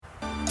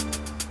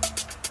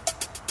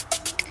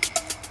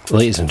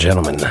Ladies and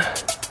gentlemen,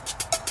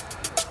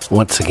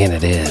 once again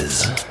it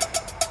is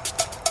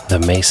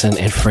the Mason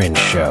and Friends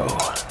Show,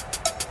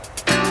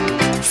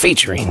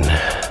 featuring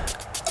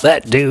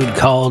that dude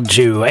called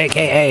Jew,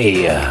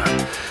 a.k.a.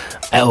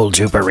 El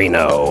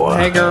Juperino.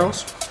 Hey,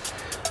 girls.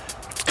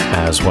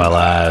 As well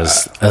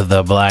as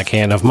the Black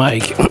Hand of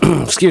Mike,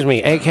 excuse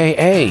me,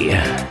 a.k.a.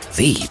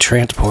 The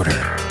Transporter.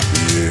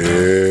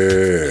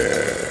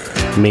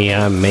 Yeah. Me,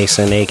 I'm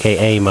Mason,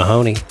 a.k.a.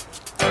 Mahoney.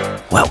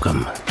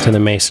 Welcome to the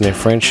Mason and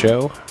Friends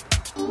Show.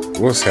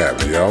 What's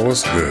happening, y'all?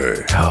 What's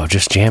good? Oh,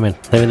 just jamming.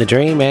 Living the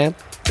dream, man.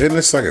 Isn't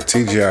this like a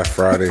TGI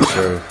Friday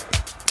show?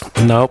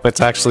 Nope,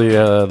 it's actually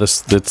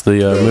it's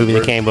the movie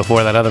that came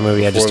before that other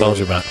movie I just told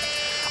you about.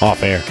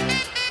 Off air.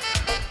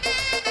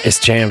 It's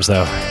jams,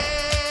 though.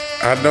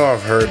 I know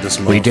I've heard this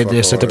motherfucker. We did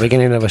this at the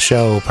beginning of a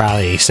show,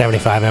 probably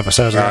 75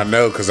 episodes ago. I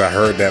know, because I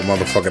heard that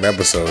motherfucking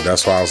episode.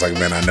 That's why I was like,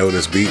 man, I know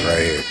this beat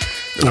right here.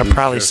 I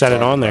probably set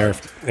it on there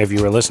if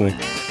you were listening.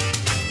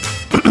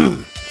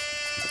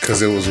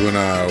 Because it was when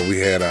we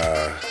had,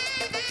 I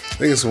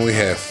think it's when we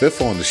had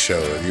Fifth on the show.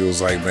 And he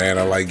was like, man,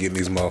 I like getting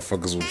these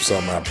motherfuckers with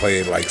something. I play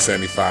it like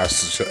 75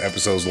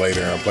 episodes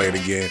later and I play it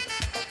again.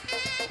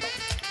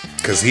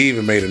 Because he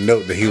even made a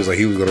note that he was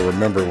going to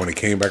remember when it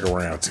came back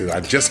around, too. I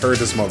just heard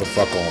this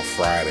motherfucker on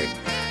Friday.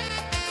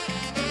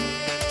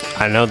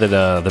 I know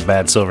that the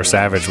Bad Silver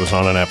Savage was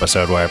on an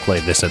episode where I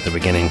played this at the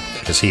beginning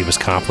because he was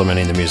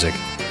complimenting the music.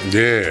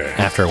 Yeah.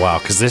 After a while,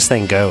 because this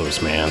thing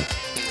goes, man.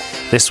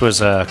 This was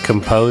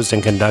composed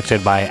and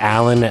conducted by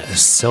Alan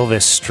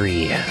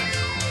Silvestri.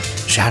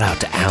 Shout out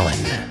to Alan.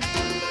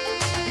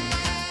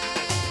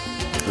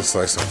 It's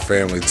like some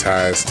Family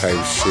Ties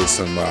type shit,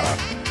 some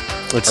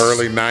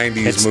early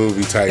 90s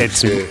movie type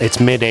shit. It's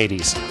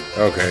mid-80s.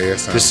 Okay, that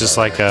sounds This is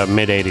like a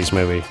mid-80s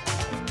movie.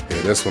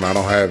 Yeah, this one, I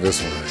don't have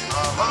this one.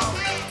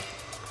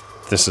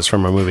 This is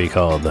from a movie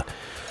called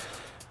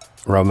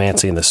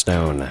Romancing the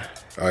Stone.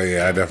 Oh,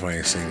 yeah, I definitely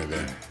ain't seen it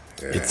then.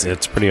 Yeah.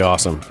 It's pretty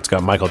awesome. It's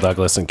got Michael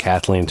Douglas and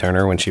Kathleen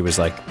Turner when she was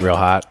like real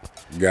hot.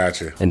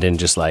 Gotcha. And didn't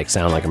just like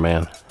sound like a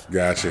man.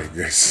 Gotcha.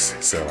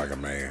 Sound like a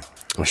man.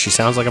 Well, she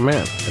sounds like a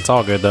man. It's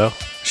all good though.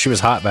 She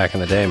was hot back in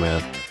the day,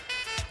 man.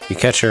 You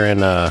catch her in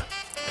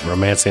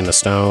Romancing the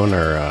Stone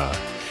or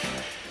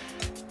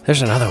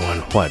there's another one.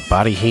 What,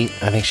 Body Heat?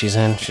 I think she's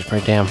in. She's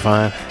pretty damn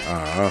fine.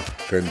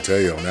 Couldn't tell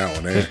you on that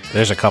one.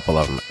 There's a couple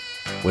of them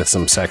with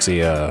some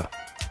sexy. What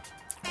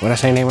did I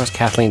say her name was?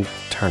 Kathleen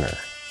Turner.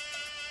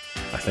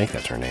 I think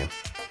that's her name.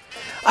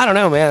 I don't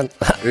know, man.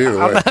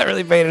 I'm not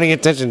really paying any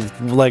attention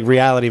to like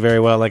reality very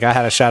well. Like I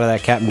had a shot of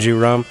that Captain Jew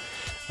rum,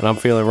 and I'm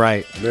feeling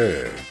right.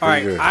 Yeah. All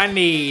right, good. I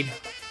need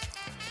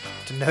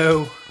to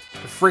know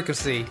the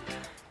frequency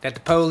that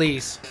the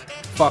police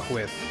fuck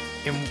with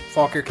in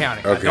Fauquier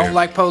County. Okay. I don't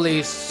like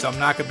police, so I'm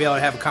not going to be able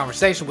to have a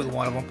conversation with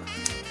one of them.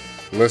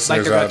 Listeners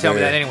Like they're gonna out tell me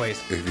there, that anyways.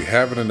 If you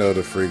happen to know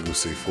the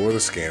frequency for the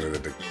scanner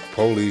that the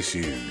police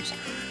use,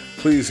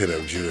 please hit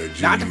up Jew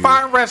at Not the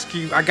fire and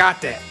rescue, I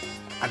got that.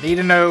 I need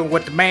to know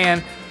what the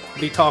man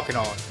be talking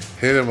on.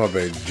 Hit him up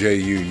at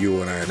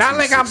JUUNI. Not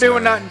like I'm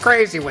doing nothing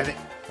crazy with it.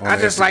 On I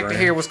just like to Instagram.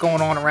 hear what's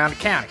going on around the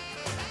county.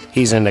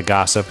 He's into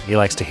gossip. He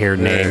likes to hear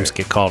names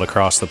get called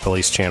across the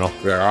police channel.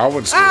 Yeah, I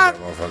would steal that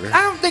motherfucker.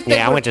 I don't think they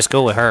Yeah, I would, went to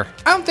school with her.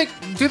 I don't think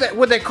do that.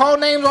 Would they call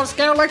names on a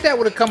scanner like that?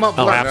 Would it come up?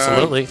 Oh, like,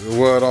 absolutely.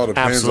 Well, it all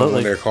depends on Absolutely.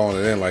 when they're calling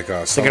it in. Like,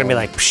 They're gonna be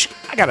like, Psh,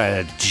 I got a We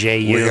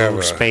have JU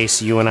a-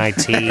 space UNIT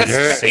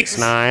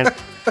 69.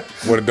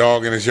 with a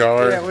dog in his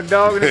yard. Yeah, with a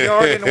dog in the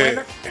yard in the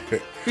winter.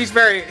 He's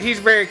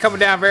very coming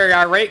down very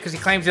irate because he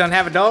claims he doesn't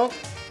have a dog.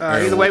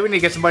 Either way, we need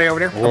to get somebody over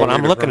there. Well, But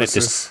I'm the looking at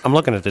premises. this. I'm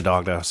looking at the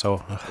dog though.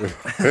 So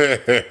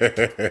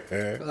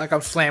Like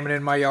I'm slamming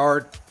in my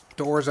yard,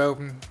 doors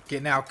open,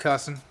 getting out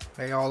cussing.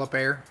 They all up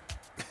there.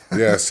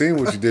 Yeah, I seen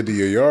what you did to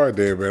your yard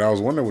there, but I was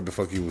wondering what the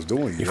fuck you was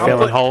doing. you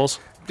filling holes.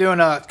 Doing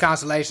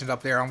constellations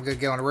up there. I'm gonna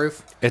get on the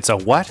roof. It's a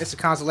what? It's a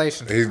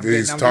constellation.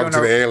 He's talking to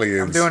the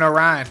aliens. I'm doing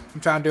Orion.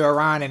 I'm trying to do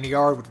Orion in the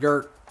yard with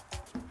dirt.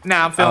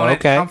 Nah, I'm filling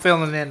okay. it. I'm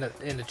filling it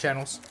in the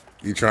channels.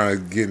 You trying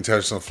to get in touch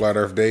with some Flat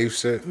Earth Dave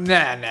shit?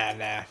 Nah.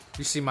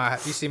 You see my.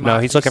 No,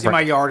 he's looking for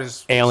my yard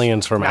is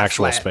aliens from not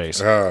actual flat.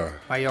 space.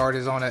 My yard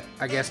is on it.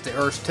 I guess the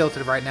Earth's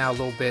tilted right now a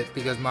little bit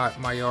because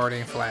my yard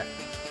ain't flat.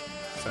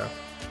 So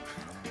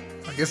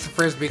I guess the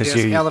frisbee 'Cause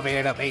just you-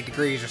 elevated up 8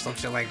 degrees or some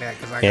shit like that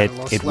because I got a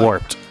little It slope.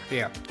 warped.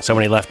 Yeah.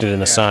 Somebody left it in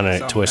the sun and it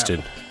something twisted.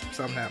 happened.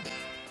 Something happened.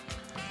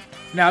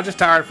 Now I'm just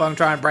tired of fucking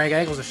trying to break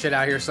ankles and shit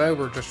out here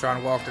sober, just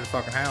trying to walk to the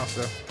fucking house.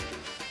 So.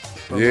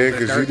 Put a Yeah, little bit of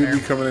because dirt you in do there.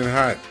 be coming in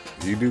hot.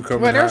 You do come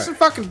Well, in there's hot. some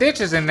fucking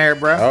ditches in there,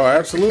 bro. Oh,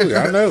 absolutely.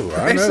 I know.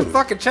 There's some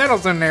fucking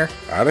channels in there.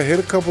 I'd have hit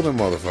a couple of them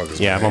motherfuckers.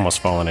 Yeah, I've man. almost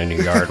fallen in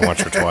your yard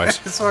once or twice.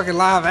 It's fucking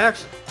live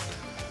action.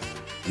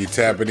 You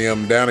tapping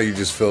them down, or you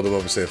just filled them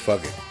up and said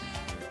 "fuck it,"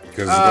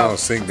 because it's gonna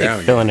sink down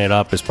again. Filling it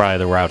up is probably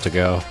the route to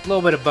go. A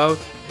little bit of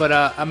both, but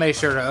I made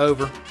sure to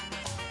over All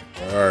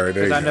right, there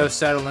because you I know go.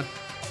 settling.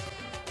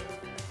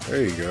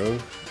 There you go.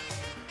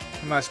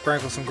 I might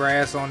sprinkle some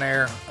grass on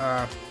there.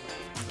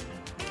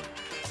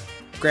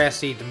 Grass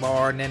seed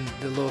tomorrow, and then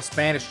the little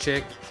Spanish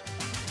chick.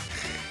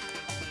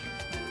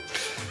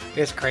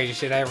 It's crazy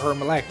shit I ever heard in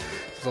my life.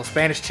 This little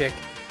Spanish chick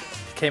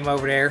came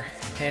over there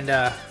and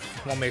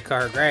wanted me to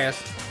cut her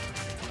grass.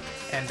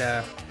 And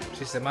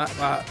she said,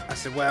 I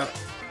said, well,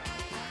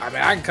 I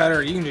mean, I can cut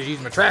her. You can just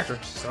use my tractor.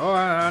 She said, oh,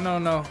 I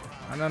don't know.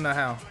 I don't know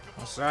how.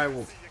 I said, all right,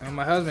 well, and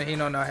my husband, he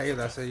don't know how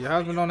either. I said, your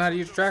husband don't know how to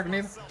use a tractor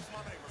neither?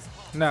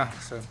 No.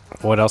 So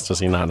What else does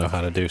he not know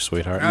how to do,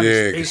 sweetheart?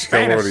 he's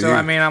Spanish, so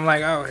I mean, I'm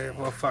like, oh,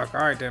 well, fuck.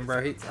 All right then, bro.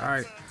 All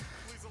right.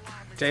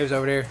 Jay was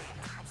over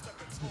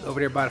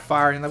there by the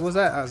fire. And he's like, what's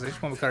that? I was like,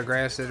 just want me to cut her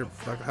grass. Said,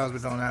 like, the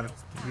husband don't know how to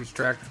use a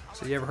tractor.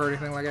 So you ever heard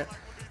anything like that?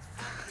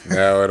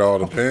 Now it all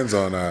depends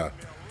on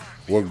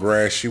what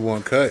grass she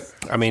want cut.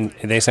 I mean,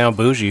 they sound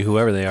bougie,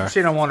 whoever they are.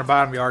 She don't want her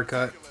bottom yard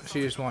cut.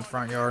 She just wants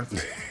front yard.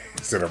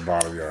 Instead of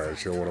bottom yard.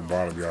 She don't want a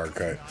bottom yard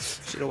cut.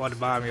 She don't want the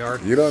bottom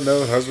yard. You don't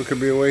know. Husband could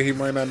be away. He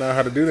might not know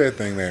how to do that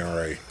thing there,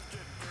 right?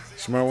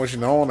 She might want you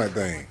to own that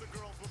thing.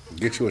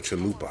 Get you a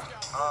chalupa.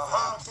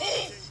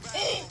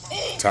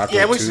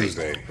 Taco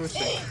Tuesday. We'll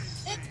see.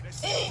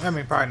 I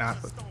mean, probably not.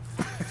 But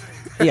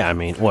Yeah, I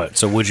mean, what?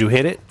 So would you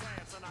hit it?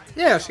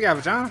 yeah, she got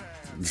a vagina.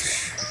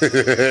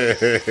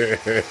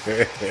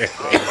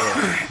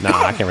 No,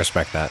 I can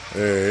respect that.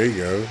 There you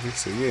go. He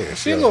said, yeah.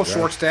 She's a little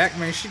short stack. I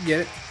mean, she'd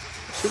get it.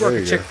 She worked There at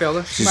you go.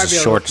 Chick-fil-A. She She's might a be able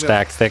to short hook me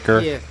stack, up. thicker.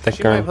 Yeah,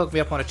 she might hook me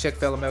up on a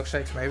Chick-fil-A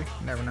milkshakes, maybe.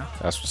 You never know.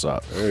 That's what's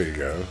up. There you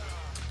go.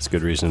 It's a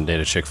good reason to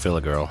date a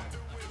Chick-fil-A girl.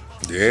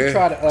 Yeah.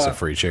 Try to, It's a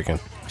free chicken.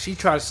 she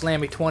tried to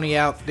slam me 20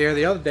 out there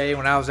the other day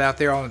when I was out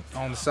there on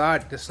the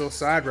side, this little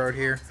side road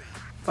here.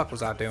 Fuck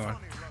was I doing?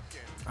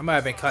 I might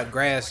have been cutting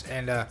grass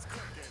and there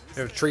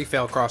was a tree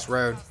fell across the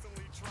road.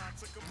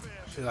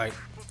 She's like,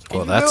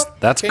 Well, "Can you help?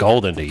 that's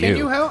golden to Can you.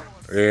 you help?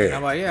 And Yeah.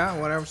 I'm like, yeah,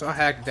 whatever. So I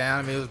hacked it down.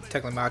 I mean, it was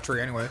technically my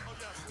tree anyway.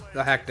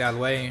 I hacked it out of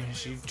the way, and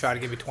she tried to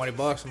give me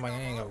 $20. I'm like, I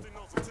ain't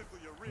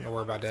gonna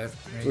worry about that.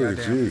 I mean, Look at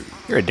goddamn. you.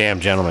 You're a damn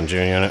gentleman,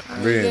 Junior. Unit.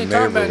 We Being ain't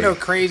talking about no neighborly.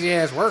 crazy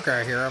ass work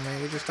out here. I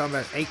mean, we're just talking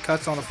about 8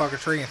 cuts on the fucking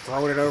tree and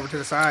throwing it over to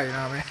the side. You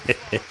know what I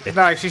mean? It's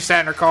not like she sat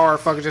in her car,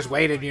 fucking just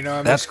waited. You know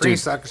what I mean? Screen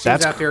sucker. She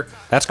was out there.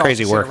 That's tossing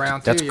crazy shit work.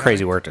 around, That's too, you know?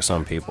 crazy work to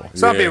some people.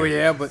 Some Yeah. people,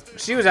 yeah, but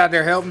she was out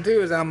there helping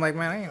too. So I'm like,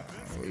 man, I ain't.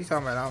 What are you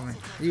talking about? I mean,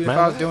 even Man,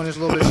 if I was doing this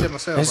little bit of shit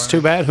myself, It's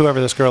too bad whoever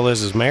this girl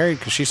is married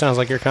because she sounds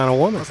like your kind of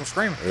woman. That's what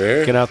I'm screaming.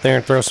 Yeah. Get out there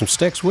and throw some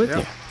sticks with Yeah.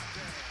 you.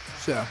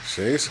 So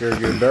She ain't scared to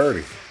get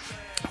dirty.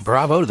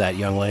 Bravo to that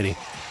young lady.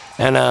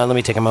 And let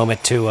me take a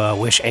moment to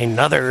wish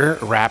another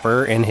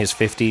rapper in his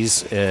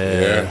 50s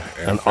and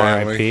an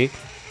family. RIP.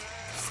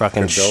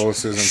 Fucking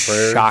Condolences and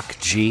prayers. Shock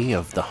G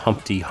of the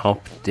Humpty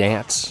Hump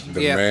dance.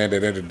 The Yeah. man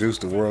that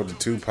introduced the world to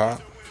Tupac.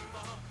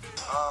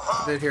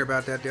 I did hear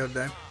about that the other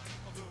day.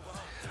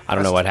 I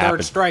don't know what Third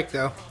happened. strike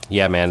though.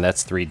 Yeah, man,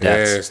 that's 3 Yeah,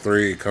 deaths. it's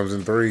 3. It comes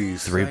in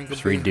 3s.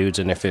 Three dudes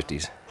in their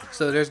 50s.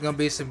 So there's gonna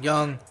be some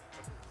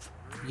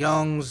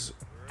youngs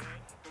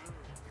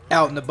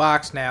out in the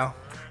box now,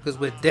 because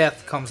with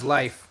death comes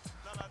life.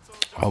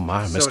 Oh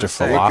my, So Mr. to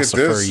say. Philosopher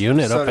Look at this.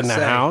 Unit So up in to the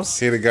say. house.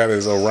 He'd have got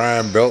his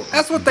Orion belt.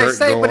 That's what they dirt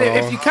say. But going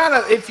if on.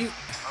 you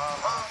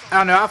I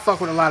don't know. I fuck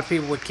with a lot of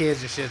people with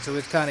kids and shit, so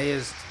it kind of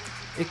is.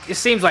 It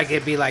seems like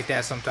it'd be like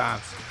that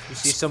sometimes. You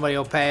see somebody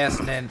will pass,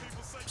 and then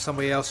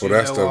somebody else Well, you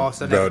that's know all of a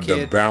sudden have a the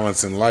kid.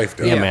 balance in life,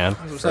 though. Yeah, man. That's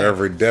what I'm For saying.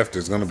 every death,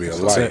 there's going to be a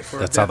That's it. life. For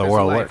That's how the death is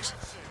world life. works.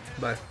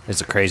 But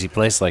It's a crazy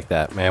place like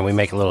that, man. We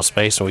make a little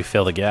space and we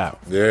fill the gap.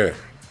 Yeah.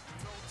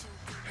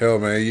 Hell,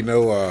 man, you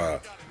know,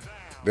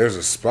 there's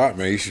a spot,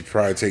 man. You should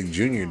probably take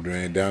Junior,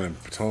 man, down in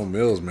Potomac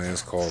Mills, man.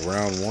 It's called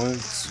Round One.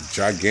 It's a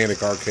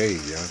gigantic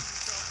arcade, yeah.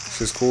 It's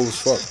just cool as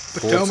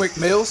fuck. Potomac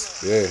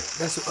Mills, Yeah.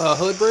 that's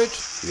Hood Bridge.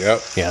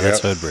 Yep. Yeah,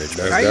 that's yep. Hoodbridge.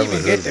 That's How you even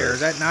definitely get there? Hoodbridge. Is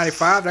that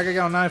 95? I could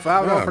go on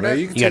 95 Nah, for man, that.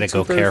 you can You got to take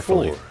go 234.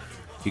 carefully.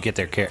 You get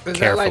there Is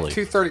that like carefully.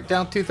 230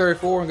 down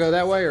 234 and go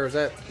that way, or is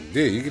that?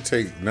 Yeah, you can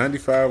take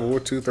 95 or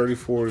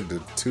 234 to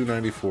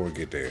 294 and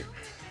get there.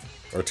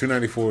 Or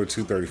 294 to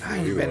 234,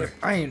 either way.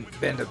 I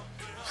ain't been to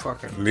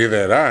fucking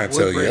Neither had I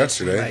until Woodbridge,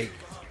 yesterday. like,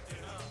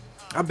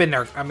 I've been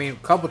there. I mean,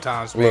 a couple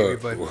times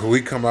maybe, Look, but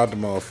we come out the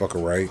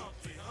motherfucker, right?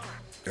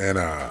 And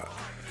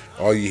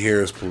all you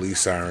hear is police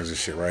sirens and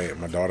shit, right?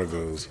 And my daughter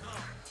goes,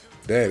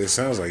 Dad, it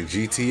sounds like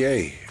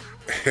GTA.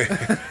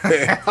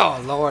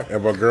 oh Lord,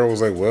 And my girl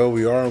was like, well,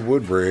 we are in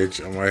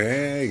Woodbridge. I'm like,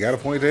 hey, you got a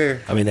point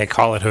there. I mean, they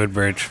call it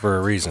Hoodbridge for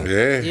a reason.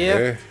 Yeah, Yeah.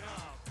 yeah.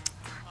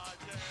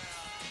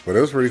 But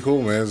it was pretty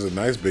cool, man. It's a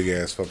nice big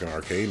ass fucking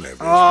arcade in that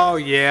bitch. oh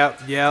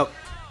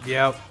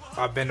yep.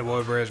 I've been to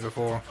Woodbridge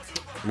before.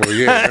 Well,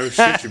 yeah, no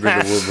shit, you've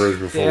been to Woodbridge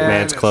before. Yeah.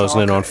 Man's it's closing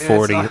all in on co- it's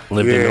 40, all-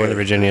 lived in Yeah. Northern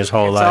Virginia his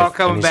whole It's life. all and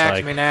coming he's back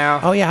like, to me now.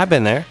 Oh, yeah, I've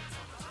been there.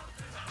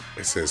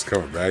 It says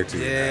coming back to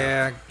you.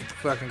 Yeah, I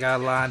fucking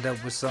got lined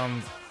up with some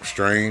Now.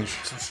 Strange.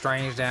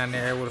 strange down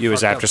there. with a You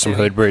was fucked after up some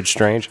city. Hoodbridge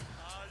Strange?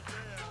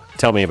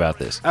 Tell me about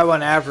this. I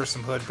went after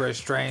some Hoodbridge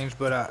Strange,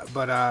 but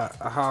I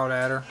hauled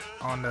at her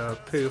on the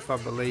poof, I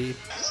believe.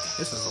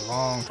 This was a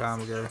long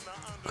time ago.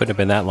 Couldn't have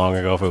been that long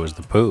ago if it was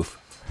the poof.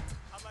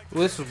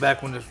 Well, this was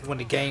back when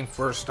the game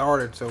first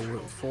started, so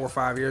 4 or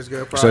 5 years ago.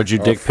 Probably. So did you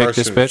dick pic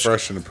this bitch?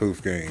 Fresh in the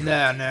poof game. No,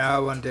 I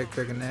wasn't dick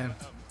picking then.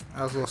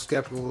 I was a little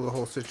skeptical of the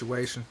whole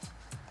situation.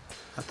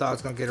 I thought I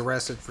was gonna get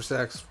arrested for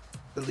sex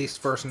at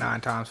least first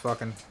 9 times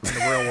fucking in the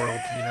real world,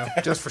 you know,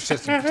 just for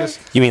shits. Just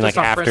You mean just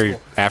like on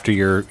principle. after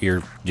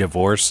your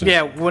divorce?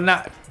 Yeah, well,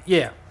 not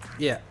yeah.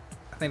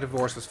 I think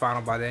divorce was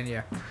final by then.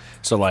 Yeah,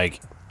 So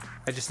like,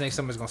 I just think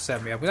somebody's gonna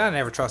set me up. Because I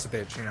never trust a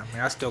bitch, you know. I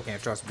mean, I still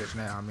can't trust a bitch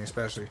now. I mean,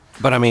 especially.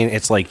 but I mean,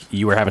 it's like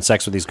you were having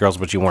sex with these girls,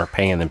 but you weren't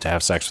paying them to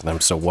have sex with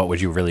them. So what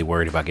was you really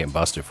worried about getting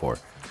busted for?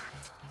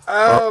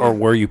 Or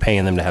were you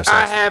paying them to have sex?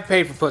 I have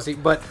paid for pussy,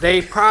 but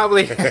they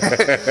probably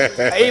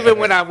even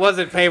when I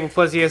wasn't paying for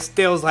pussy, it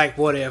still was like,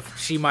 what if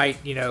she might,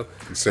 you know?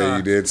 Say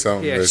you did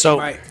something. yeah, that So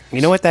might-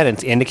 you know what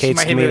that She indicates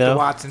might to hit me me with the though.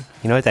 Watson.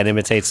 You know what that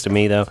indicates to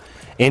me though?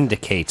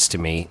 Indicates to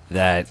me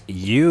that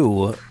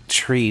you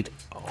treat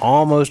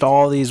almost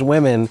all these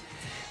women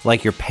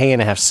like you're paying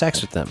to have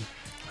sex with them.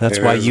 That's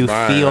Yeah, why that's you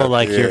mine. feel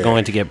like you're Yeah.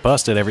 going to get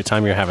busted every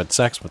time you're having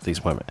sex with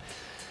these women.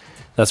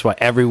 That's why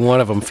every one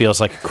of them feels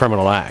like a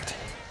criminal act.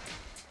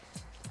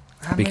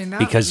 I Be- mean, not-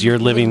 because you're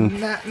living-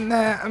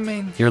 Nah, I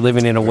mean. You're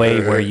living in a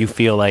way where you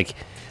feel like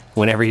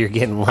whenever you're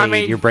getting laid, I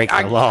mean, you're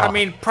breaking the law. I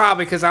mean,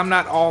 probably because I'm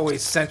not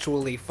always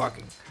sensually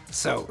fucking.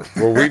 So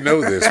Well, we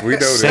know this. We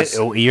know this.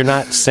 You're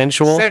not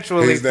sensual.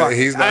 sensually fucking.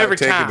 He's not every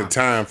taking time. the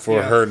time for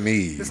Yeah. her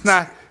needs. It's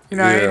not. You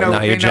know, Yeah. ain't no,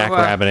 No, you're ain't no,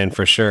 jackrabbiting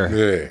for sure.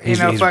 Yeah. You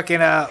know, fucking.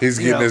 he's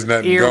you getting know, his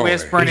nothing ear going.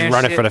 whispering He's and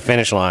running shit. for the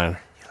finish line.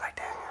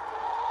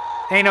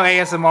 Ain't no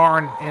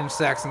ASMR in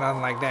sex and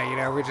nothing like that. You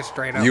know, we're just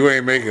straight up. You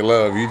ain't making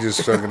love. You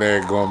just stuck in there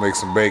and going to make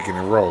some bacon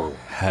and roll.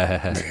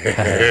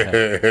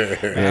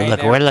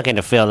 Look, we're looking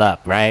to fill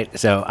up, right?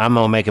 So I'm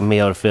gonna make a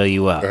meal to fill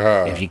you up.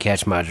 If you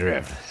catch my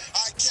drift.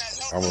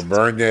 I'm going to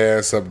burn your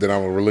ass up, then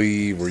I'm going to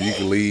leave, or you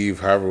can leave.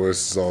 However,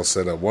 this is all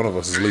set up. One of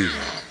us is leaving.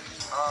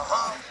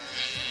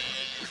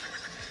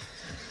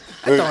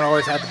 That don't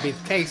always have to be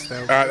the case,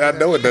 though. I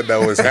know it doesn't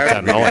always have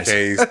to be the always.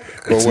 case, but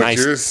It's what nice.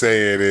 you're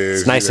saying is...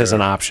 It's nice you as know,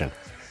 an option.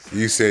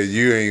 You said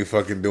you ain't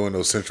fucking doing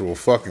no sensual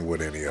fucking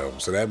with any of them.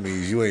 So that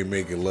means you ain't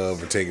making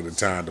love or taking the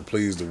time to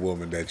please the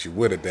woman that you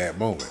with at that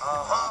moment.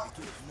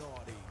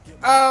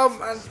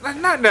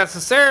 Not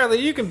necessarily.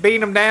 You can beat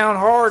them down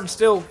hard and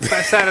still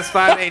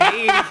satisfy their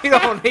need. You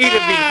don't need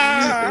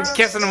to be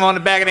kissing them on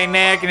the back of their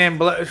neck and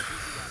then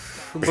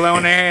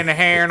blowing their hair in the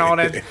hair and all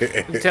that.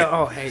 You tell,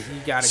 oh, hey, you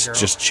got it, girl.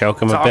 Just choke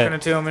them a talking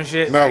bit. to them and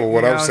shit. No, but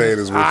what you I'm know, saying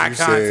is what eye you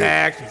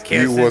contact, said.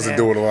 kissing You wasn't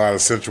and- doing a lot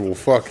of sensual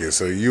fucking,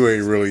 so you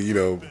ain't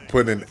really,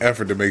 putting in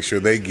effort to make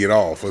sure they get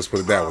off. Let's put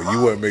it that way.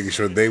 You wasn't making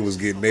sure they was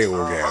getting their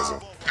orgasm,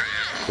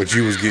 but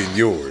you was getting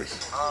yours.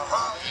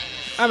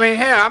 I mean,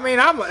 hell,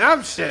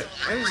 I'm shit.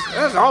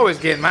 That's always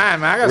getting mine,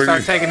 man. I gotta What start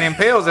you- taking them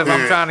pills if I'm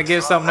Yeah. trying to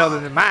get something other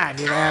than mine.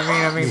 You know what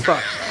I mean?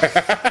 Fuck.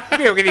 You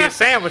be able to eat a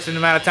sandwich in the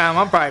amount of time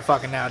I'm probably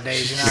fucking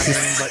nowadays. You know what I mean?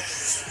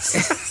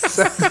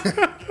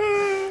 But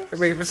I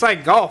mean, it's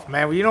like golf,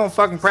 man. When you don't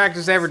fucking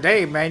practice every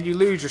day, man, you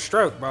lose your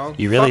stroke, bro.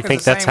 You really Fucking's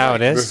think the that's same how way.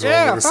 it is? This is what I'm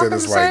Yeah, gonna say. fucking's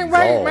This the like same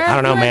way, golf. man. I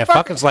don't know, You ain't man.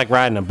 fucking- Fucking's like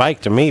riding a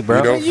bike to me, bro.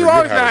 You don't You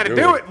always know forget how to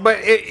do it, but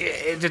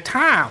it's the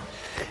time.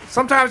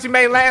 Sometimes you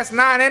may last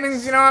 9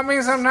 innings, you know what I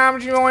mean?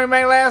 Sometimes you only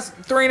may last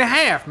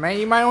 3.5, man.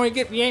 You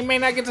may may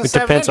not get to It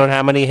 7 depends on innings.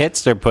 how many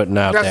hits they're putting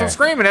out That's what there. I'm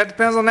screaming. That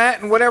depends on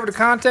that and whatever the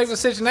context of the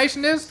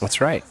situation is.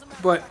 That's right.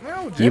 But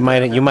You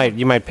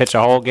might pitch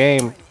a whole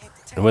game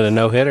with a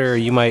no hitter, or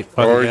you might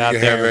fucking Or you get out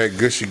can have there. that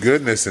gushy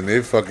goodness and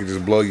it fucking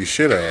just blow your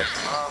shit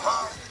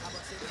off.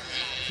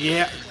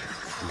 yeah,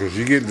 Because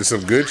you get into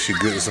some good shit,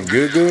 some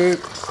good,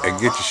 and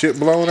get your shit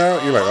blown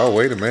out, you're like, oh,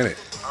 wait a minute.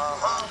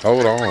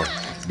 Hold on.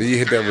 Then you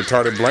hit that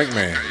retarded blank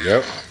man.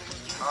 Yep.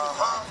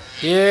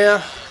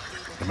 yeah.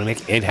 I mean,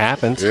 it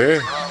happens. Yeah.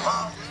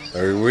 I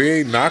mean, we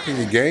ain't knocking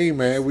your game,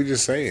 man. We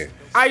just saying.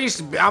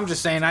 I'm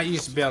just saying, I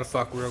used to be able to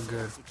fuck real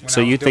good.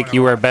 So you think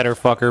you were a better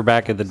fucker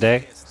back in the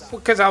day?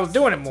 Because I was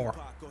doing it more.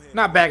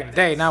 Not back in the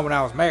day, not when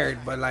I was married,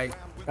 but like.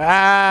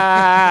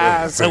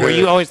 So were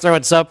you always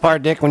throwing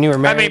subpar dick when you were I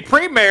married? mean,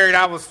 pre-married,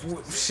 I was.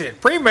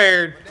 Shit,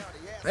 pre-married,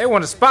 they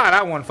won a spot,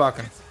 I won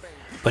fucking.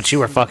 but you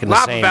were fucking the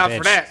Lop same about bitch.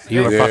 for that.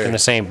 You were Yeah. fucking the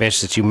same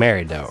bitch that you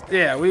married, though.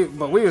 Yeah, we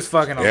was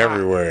fucking a lot.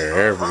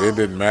 Everywhere. It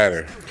didn't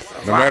matter.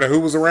 No matter who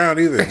was around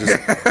either. Just,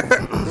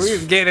 We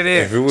was getting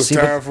it if it in. was See,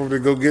 time for him to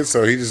go get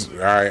so, he just, all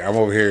right, I'm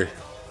over here.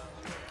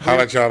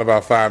 Holler at y'all in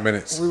about 5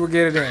 minutes. We would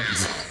get it in.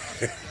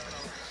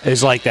 It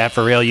was like that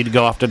for real. You'd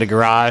go off to the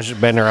garage,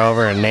 bend her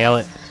over, and nail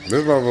it.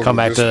 This motherfucker Come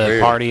back to the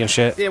disappeared. party and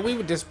shit. Yeah, we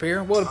would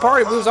disappear. Well, the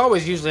party, we was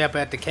always usually up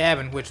at the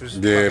cabin, which was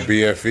Yeah, fucking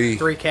BFE.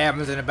 3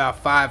 cabins in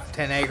about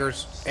 5-10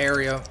 acres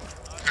area.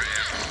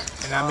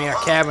 And I mean a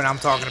cabin, I'm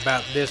talking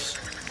about this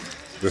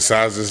The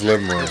size of this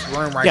living room.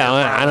 room right Yeah,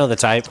 there. I know the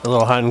type. A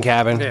little hunting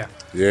cabin. Yeah,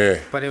 Yeah.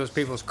 but it was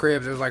people's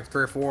cribs. There was like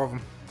 3 or 4 of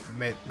them.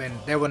 And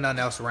there was nothing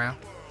else around.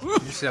 You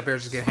sit up there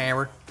and just get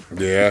hammered.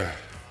 Yeah.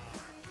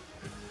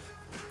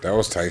 That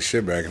was tight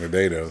shit back in the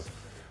day, though.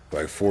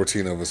 Like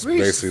 14 of us We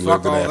used basically to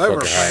fuck lived in all that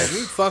over. fucking Man. We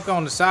house. fuck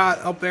on the side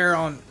up there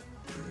on.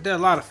 Did a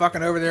lot of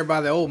fucking over there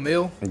by the old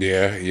mill.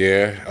 Yeah,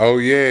 yeah. Oh,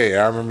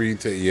 yeah. I remember you.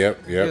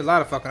 Yep, Did a yep.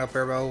 lot of fucking up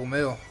there by the old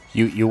mill.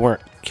 You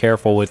weren't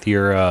careful with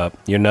your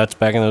nuts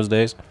back in those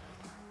days.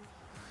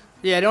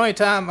 Yeah, the only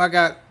time I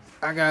got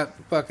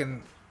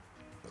fucking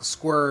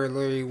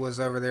squirrely was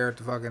over there at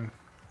the fucking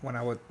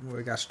when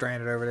we got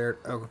stranded over there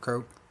at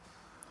Ocracoke.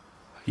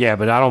 Yeah,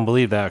 but I don't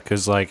believe that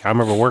because, like, I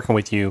remember working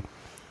with you,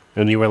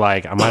 and you were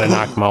like, I might have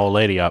knocked my old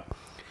lady up.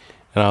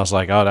 And I was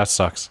like, oh, that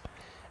sucks.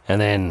 And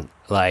then,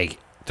 like,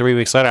 3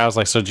 weeks later, I was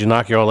like, so did you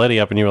knock your old lady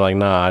up? And you were like,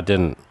 nah, I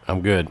didn't.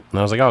 I'm good. And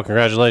I was like, oh,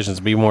 congratulations.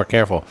 Be more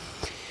careful.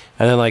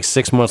 And then, like,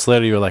 6 months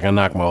later, you were like, I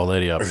knocked my old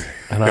lady up.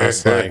 And I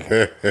was like,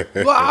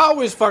 well, I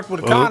always fucked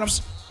with a condom.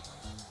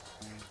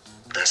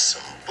 That's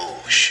some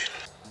bullshit.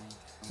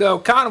 So,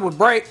 condom would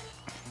break.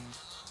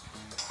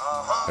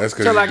 That's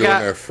because you're doing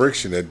that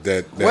friction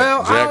that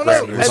well, I don't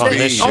know.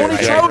 Only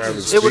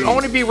Trojans. It would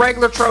only be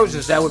regular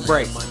Trojans that would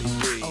break.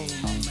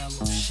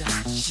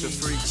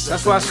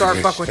 That's why I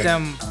started fucking with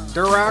them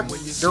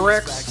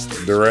Durex,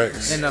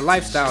 and the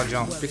lifestyle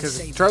jumps because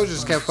the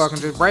Trojans kept fucking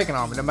just breaking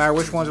on me, no matter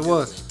which ones it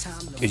was.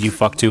 Did you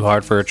fuck too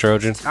hard for a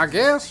Trojan? I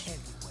guess.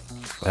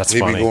 That's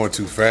funny. He be going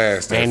too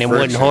fast. And them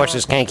wooden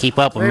horses can't keep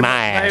up with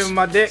my ass. Maybe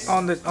my dick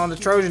on the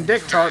Trojan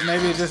dick chart,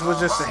 maybe it just was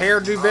just a hair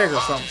too big or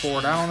something for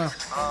it. I don't know.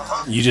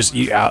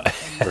 You out.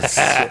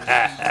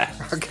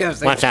 I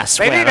guess Once I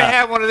they need to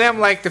have one of them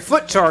like the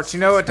foot charts,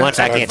 you know. Once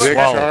I get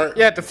swallowed.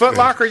 Yeah, at the Foot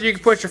Locker, you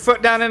can put your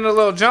foot down in a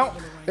little jump.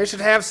 They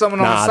should have someone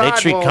on the side.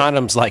 They treat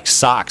condoms like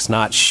socks,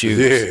 not shoes.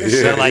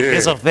 Yeah, They're like,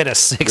 this will fit a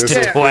 6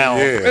 to 12.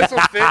 This will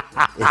fit.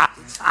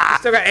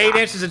 Still got 8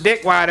 inches of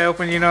dick wide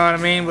open, you know what I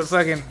mean? But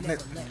fucking,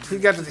 he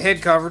got his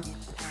head covered.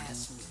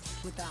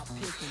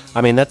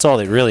 I mean, that's all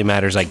that really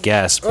matters, I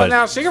guess. Well, But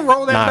now she can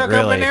roll that fuck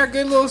really. up in there,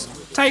 get a little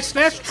tight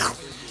snatch.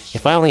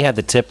 If I only had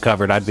the tip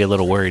covered, I'd be a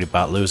little worried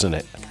about losing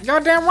it.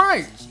 Goddamn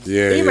right.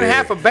 Yeah, even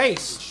half a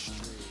base.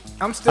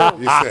 I'm still.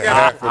 You said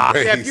half a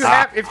base.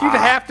 Yeah, if you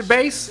half the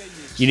base.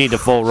 You need the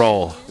full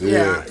roll.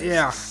 Yeah.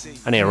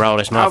 I need to roll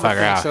this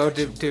motherfucker out. So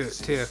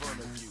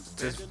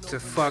to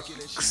fuck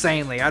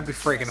sanely, I'd be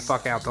freaking the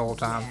fuck out the whole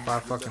time if I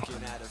fucking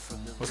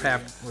was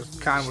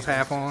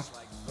half on.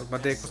 If my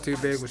dick was too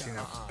big, which you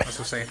know, that's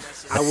what I'm saying.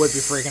 I would be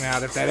freaking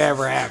out if that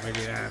ever happened.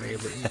 You know what I mean?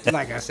 But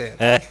like I said,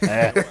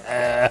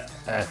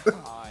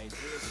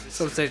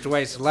 some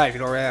situations in life you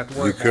don't really have to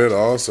worry. You could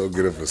also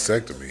get a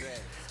vasectomy.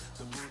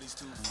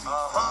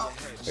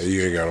 And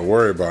you ain't gotta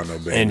worry about no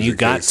baby. And you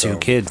got 2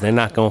 kids. They're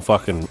not gonna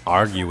fucking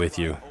argue with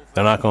you.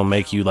 They're not gonna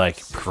make you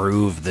like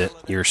prove that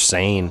you're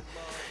sane.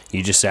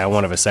 You just say, I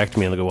want a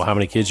vasectomy, and they go, well, how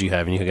many kids you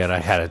have? And you got, I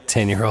had a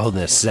 10-year-old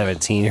and a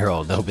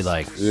 17-year-old. They'll be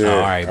like, all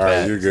right,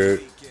 bet. You're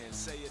good.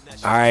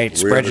 All right,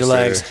 spread your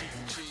legs.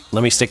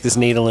 Let me stick this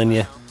needle in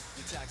you.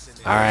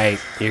 All right,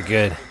 you're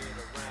good.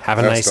 Have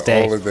a nice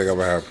day. That's the only thing I'm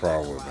gonna have a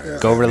problem with, man.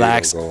 Go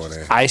relax.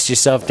 Ice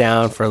yourself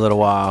down for a little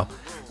while,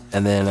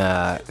 and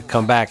then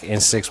come back in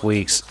 6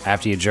 weeks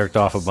after you jerked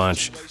off a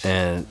bunch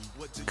and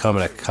come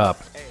in a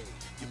cup,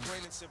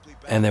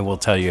 and then we'll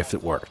tell you if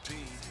it worked.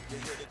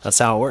 That's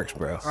how it works,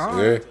 bro.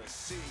 Yeah.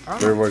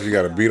 Pretty much you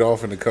got to beat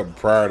off in the cup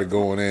prior to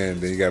going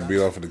in, then you got to beat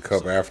off in the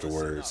cup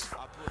afterwards.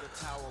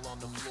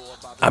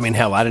 I mean,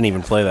 hell, I didn't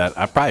even play that.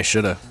 I probably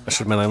should have. I should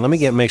have been like, let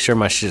me make sure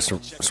my shit's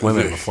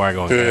swimming before I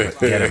go and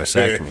get a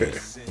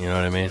vasectomy. You know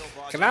what I mean?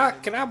 Can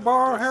I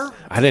borrow her?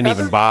 I didn't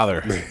even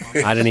bother.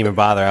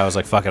 I was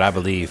like, fuck it, I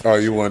believe. Oh,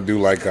 you want to do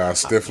like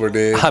Stifler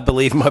did? I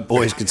believe my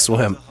boys could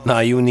swim. No,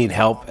 you need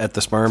help at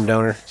the sperm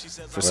donor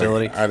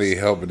facility. Like, I need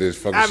help with this.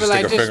 Fucking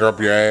stick a finger up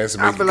your ass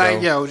and I'll be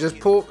like, yo, just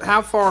pull.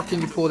 How far can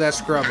you pull that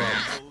scrub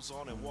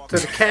up? To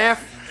the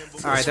calf?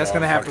 All right, that's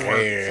gonna have to work.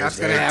 That's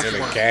gonna have to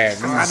work.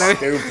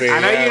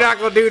 I know you're not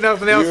gonna do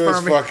nothing else for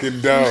me.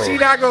 Fucking dumb. She's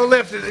not gonna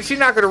lift it. She's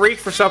not gonna reach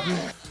for something.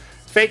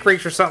 Fake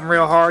reach for something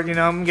real hard, you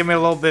know. Give me a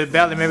little bit of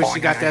belly. Maybe she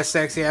got that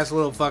sexy ass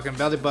little fucking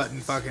belly button,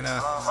 fucking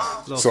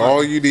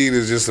all you need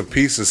is just a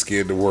piece of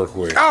skin to work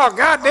with. Oh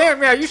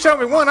goddamn, yeah! You show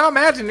me one, I'll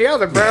imagine the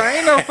other, bro.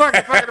 Ain't no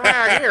fucking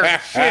around here.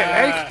 Shit,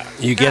 eh?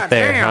 You get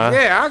there, huh?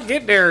 Yeah, I'll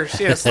get there.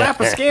 Shit, slap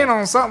a skin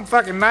on something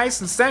fucking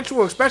nice and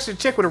sensual, especially a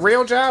chick with a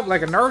real job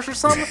like a nurse or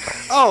something.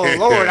 Oh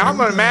Lord, I'm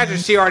gonna imagine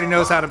she already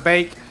knows how to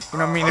bake. You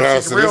know what I mean?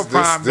 If she's real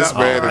primed this up.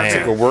 man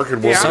took a working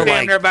woman. Yeah, I'm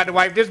damn near about to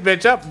wipe this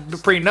bitch up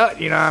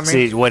pre-nut, you know what I mean?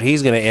 See, what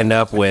he's going to end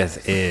up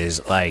with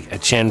is like a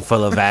chin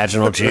full of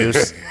vaginal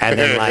juice and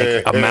then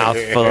like a mouth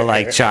full of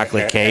like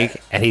chocolate cake.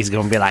 And he's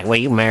going to be like, will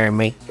you marry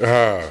me?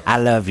 I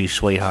love you,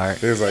 sweetheart.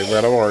 He's like,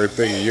 man, I'm already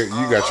thinking you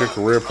got your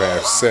career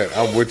path set.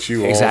 I'm with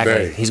you all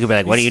day. He's going to be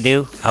like, what do you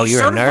do? Oh,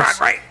 you're a nurse?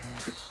 Right.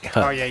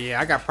 Oh, yeah,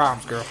 I got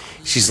problems, girl.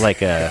 She's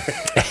like a...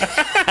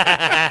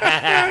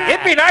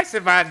 It'd be nice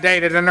if I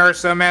dated a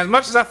nurse, though, man. As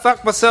much as I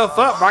fuck myself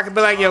up, I could be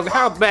like, yo,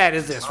 how bad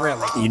is this,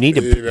 really? You need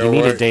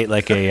to date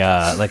like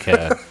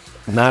a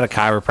not a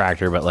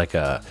chiropractor, but like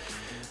a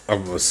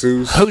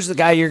masseuse. Who's the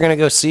guy you're gonna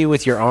go see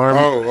with your arm?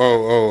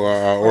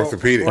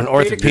 Orthopedic. An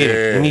orthopedic.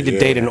 Yeah, you need to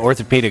date an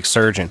orthopedic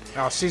surgeon.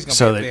 Oh, she's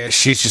gonna be a bitch.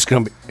 She's just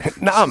gonna be.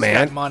 Nah,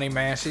 man. Got money,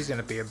 man. She's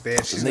gonna be a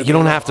bitch. You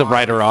don't have to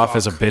write her off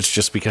as a bitch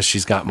just because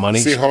she's got money.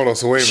 See, hold on.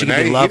 So wait a she minute.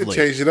 Could be Now, lovely.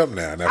 He changed it up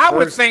now. I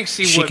would think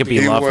she could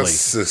be lovely. He was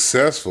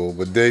successful,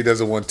 but they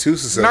doesn't want too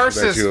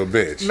successful that you're a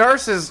bitch.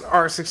 Nurses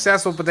are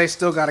successful, but they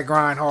still got to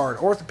grind hard.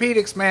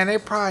 Orthopedics, man, they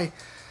probably.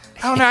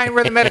 I don't know. I ain't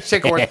really met a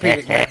chick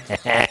orthopedic, man.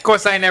 Of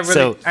course, I ain't never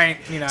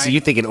really. So you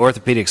think an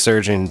orthopedic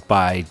surgeon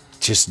by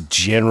just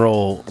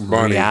general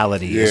Money,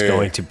 reality is yeah.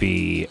 going to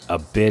be a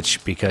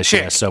bitch because she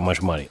Chick. has so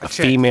much money. A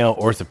chick. female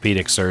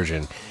orthopedic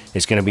surgeon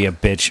is going to be a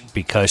bitch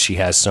because she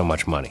has so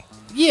much money.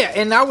 Yeah,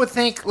 and I would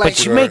think like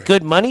But you make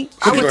good money.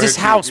 Look at this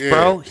house,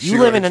 bro. She You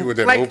gonna live in hit you an with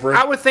that like Oprah.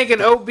 I would think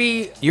an OB.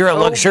 You're a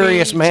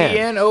luxurious man.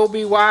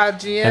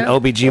 OBGYN. an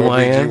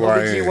OBGYN.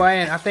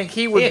 OBGYN. I think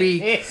he would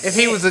be if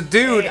he was a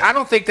dude. I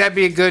don't think that'd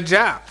be a good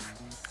job.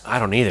 I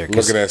don't either. Look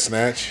 'cause- at that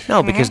snatch.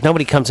 No, because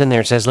nobody comes in there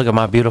and says, "Look at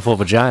my beautiful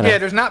vagina." Yeah,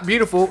 there's not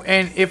beautiful,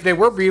 and if they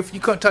were beautiful, you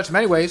couldn't touch them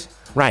anyways.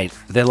 Right.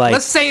 They're like,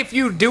 Let's say if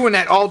you doing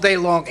that all day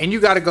long, and you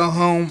got to go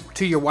home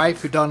to your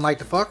wife who doesn't like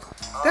to fuck.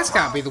 That's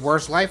gotta be the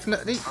worst life. You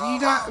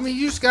not, I mean,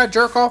 you just gotta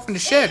jerk off in the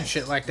shed and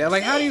shit like that.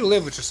 Like, how do you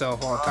live with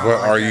yourself all the time? But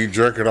like are that? you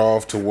jerking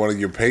off to one of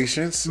your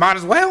patients? Might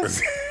as well.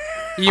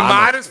 You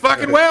might as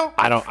fucking well.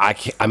 I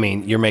can't. I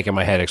mean, you're making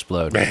my head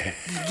explode. Get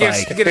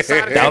a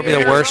side of That would be the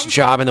diabetes or worst something.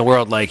 job in the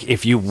world. Like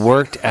if you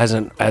worked as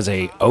a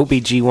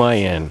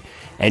OBGYN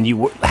and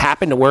you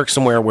happen to work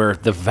somewhere where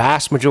the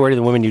vast majority of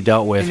the women you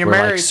dealt with And you're were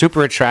like married.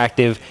 super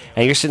attractive,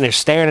 and you're sitting there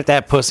staring at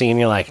that pussy, and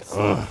you're like,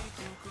 ugh.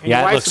 your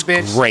Yeah, it wife's looks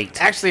a bitch.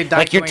 great. Actually, a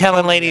like you're dyke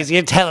telling doing-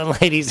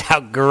 ladies how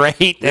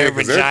great their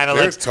 'cause vagina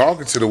they're looks.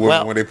 talking to the women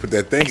Well, when they put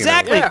that thing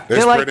exactly. in. Yeah. They're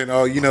They're like- spreading,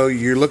 oh, you know,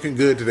 you're looking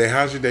good today.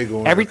 How's your day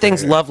going?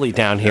 Everything's Okay. lovely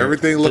down here.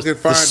 Everything The- looking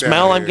fine The down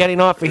smell I'm here.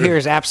 getting off of here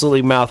is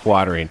absolutely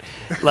mouth-watering.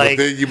 Like,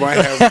 Then you might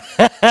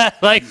have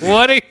like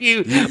what are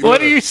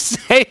you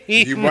saying?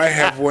 you might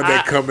have one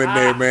that come in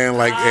there, man,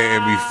 like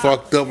and be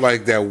fucked up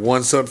like that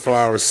one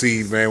sunflower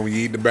seed, man. When you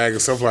eat the bag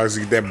of sunflower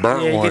seed, that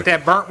burnt Yeah, you one. get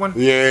that burnt one.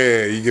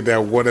 Yeah, you get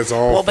that one that's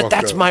all. Well, but fucked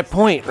that's up. my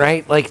point,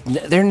 right? Like,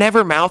 they're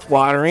never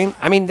mouth-watering.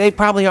 I mean, they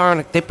probably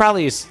aren't. They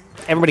probably is.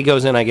 Everybody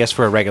goes in, I guess,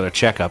 for a regular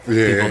checkup.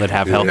 Yeah, People that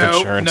have yeah. health No,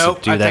 insurance no,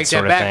 do I that take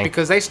sort that of back thing.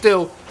 because they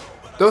still,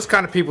 those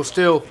kind of people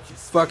still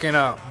fucking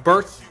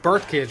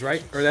birth kids,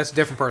 right? Or that's a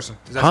different person.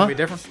 Is that Huh? gonna be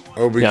different?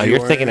 OBGYN. No, you're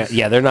thinking.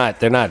 Yeah, they're not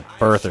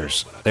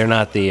birthers. They're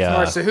not the. All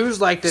right, so who's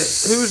the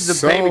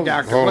baby Some-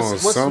 doctor? hold on,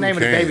 What's the some name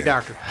of the can. baby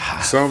doctor?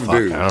 Some Fuck,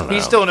 dude. I don't know.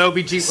 He's still an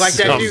OBG, like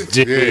that Some dude,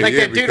 dude. like Yeah,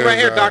 that dude because, right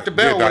here, Dr.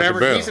 Bell, yeah, Dr. whatever.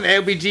 Bell. He's an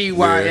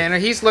OBGYN, Yeah. and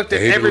he's looked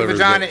at Yeah, he every delivers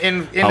vagina that.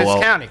 in Oh, this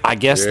well, county. I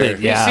guess Yeah. that.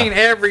 Yeah. He's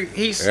seen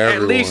he's at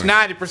Everyone. least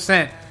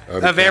 90%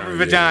 Of the of every county,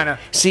 yeah. vagina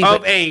See,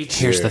 of but age.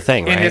 Here's the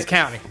thing, in right? this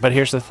county. But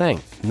here's the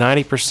thing: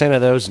 90%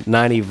 of those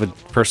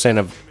 90%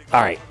 of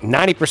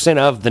 90%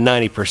 of the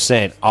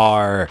 90%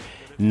 are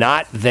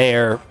not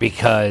there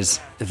because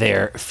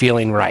they're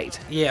feeling right.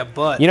 Yeah,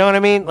 but You know what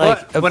I mean?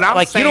 Like, But I'm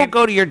like saying- you don't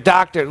go to your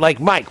doctor like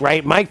Mike,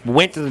 right? Mike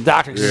went to the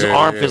doctor because his Yeah,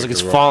 arm yeah, feels like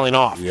it's right. falling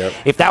off. Yep.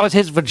 If that was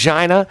his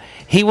vagina,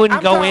 he wouldn't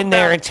I'm go talking in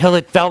there about- until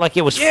it felt like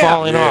it was Yeah.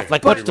 falling Yeah, off.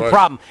 Like, pretty what's the much.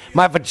 problem?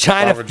 My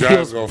vagina My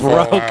vagina's feels gonna fall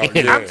out,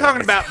 broken. yeah. I'm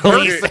talking about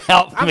Please birth.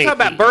 help I'm me.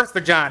 talking about birth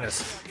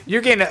vaginas.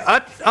 You're getting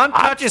an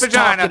untouched just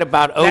vagina talking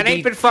about that OB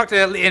ain't been fucked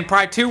in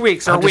probably 2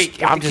 weeks or a I'm just-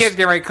 week. If I'm the just- kid's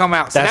getting ready to come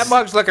out, so that that's-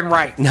 mug's looking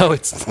right. No,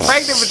 it's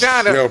Pregnant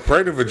vagina. Yo,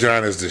 pregnant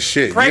vagina is the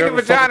shit. Pregnant You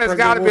ever fuck a vagina's pregnant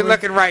got to be woman?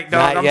 looking right, dog.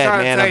 not I'm yet,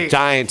 trying man. to tell I'm you.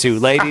 dying to.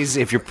 Ladies,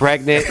 if you're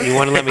pregnant, you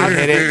want to let me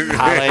hit it,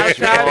 holla I'm at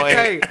your trying to boy.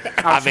 tell you.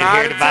 I've been trying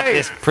hearing to about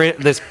tell you.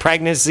 this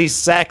pregnancy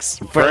sex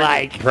for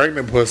like.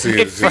 Pregnant pussy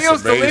It is just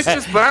feels amazing.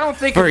 delicious, but I don't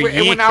think For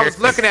when I was years.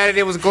 looking at it,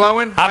 it was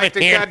glowing I've like been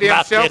the hearing goddamn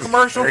about Shell this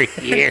commercial.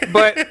 for years.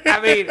 But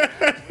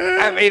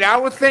I mean, I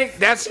would think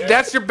that's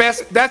your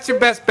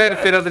best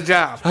benefit of the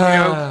job. You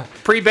know,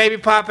 pre-baby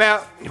pop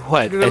out.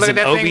 What? You look at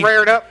that thing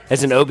reared up.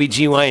 As an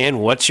OBGYN,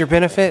 what's your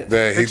benefit?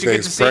 That he That you get to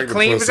thinks see pregnant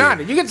clean pussy.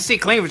 vagina. You get to see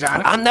clean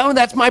vagina. I know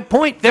that's my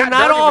point. They're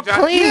not dirty all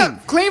vagina. clean. Yeah,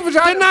 clean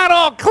vagina. They're not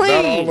all Not all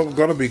clean. of them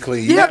gonna be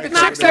clean. Yeah, You the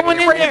gotta chicks check that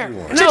went in with there.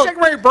 everyone. The chicks that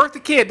ready to birth the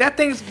kid. That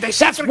thing's That's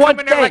gonna one come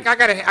in there thing. like I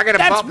got a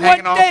That's bump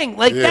hanging one off. thing.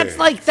 Like Yeah.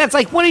 that's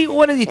like what are you?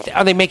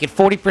 Are they making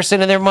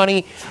 40% of their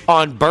money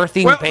on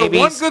birthing Well, babies? the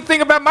one good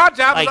thing about my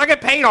job Like- is I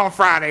get paid on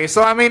Friday.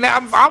 So I mean,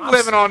 I'm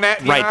living on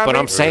that. You Right, know what but I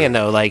I'm mean? saying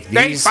though, like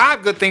There ain't these.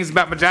 5 good things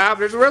about my job.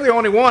 There's really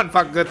only one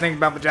fucking good thing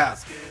about my job.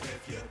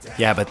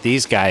 Yeah, but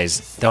these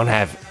guys don't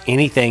have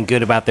anything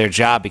good about their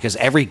job because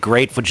every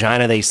great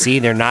vagina they see,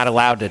 they're not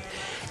allowed to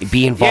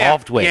be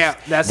involved with. yeah,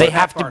 that's they the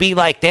have bad to part. be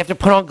like they have to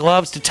put on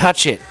gloves to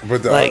touch it.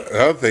 But the like,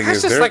 other thing That's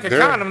is, just they're, like a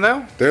condom,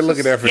 though. They're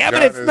looking at vaginas yeah,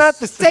 but it's not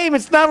the same.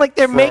 It's not like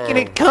they're making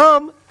it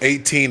come.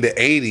 18 to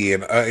 80,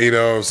 and you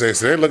know what I'm saying.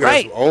 So they're looking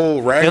Right. at some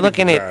old raggedy They're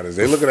looking vaginas. at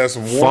They're looking at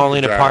some warm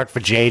falling vaginas. apart for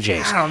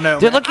JJ's. I don't know.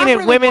 They're man. looking I at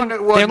really women. wanna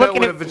They're know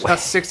looking what at. a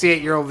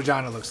 68-year-old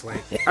vagina looks like.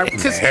 Or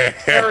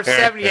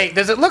 78.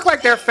 Does it look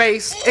like their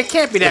face? It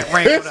can't be that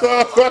wrinkled It's up.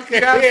 all fucking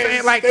You know what I'm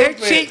saying? Like their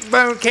stupid.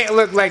 cheekbone can't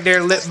look like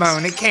their lip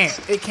bone. It can't.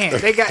 It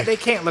can't. They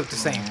can't look the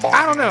same.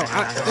 I don't know.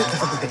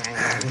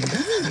 I don't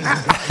know.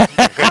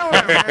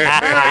 Man.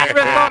 I ain't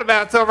really thought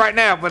about it until right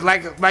now. But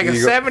like a You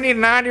go- 70 to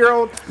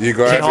 90-year-old. You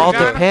go It have all to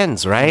vagina?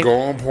 depends, right?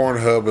 go on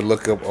Pornhub and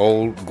look up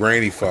old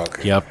granny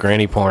fuck. Yep,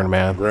 granny porn,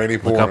 man. Granny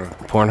Look porn.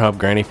 up Pornhub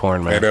granny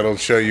porn, man. And that'll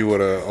show you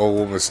what an old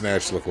woman's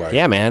snatch look like.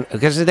 Yeah, man,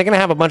 because they're gonna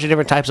have a bunch of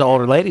different types of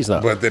older ladies,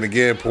 though. But then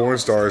again, porn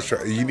stars,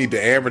 you need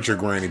the amateur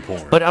granny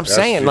porn. But I'm That's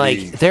saying, what like,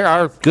 you need. there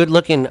are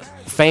good-looking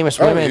famous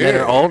Oh, women that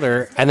yeah. are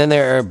older, and then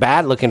there are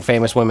bad-looking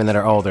famous women that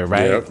are older,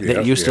 right? Yep, that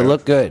yep, used to yep.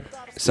 look good.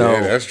 So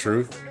yeah, that's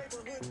true.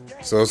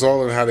 So it's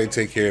all in how they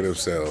take care of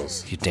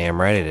themselves. You damn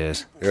right it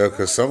is. Yeah,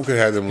 because some could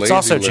have them lazy It's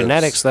also lips.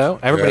 genetics, though.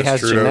 Everybody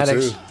That's has true, though,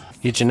 genetics. too.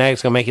 Your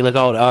genetics gonna make you look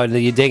old. Oh,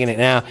 you're digging it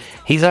now.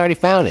 He's already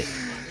found it.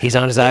 He's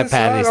on his iPad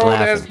and he's old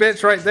ass laughing.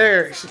 bitch right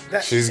there.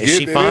 She's Is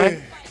she getting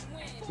fine?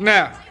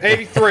 Now,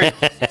 83.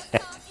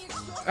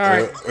 All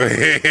right.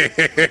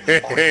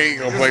 Hey,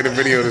 gonna play the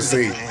video to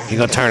see. You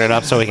gonna turn it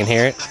up so we can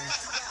hear it?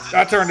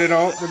 I turned it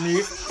off. The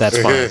mute. That's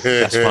fine.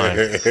 That's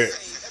fine.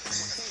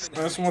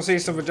 I just want to see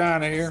some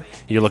vagina here.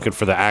 You're looking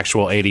for the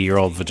actual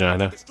 80-year-old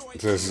vagina.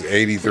 This is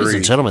Ladies 83.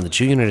 and gentlemen, the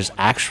Jew unit is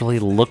actually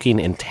looking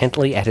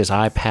intently at his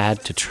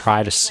iPad to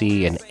try to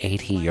see an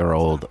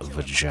 80-year-old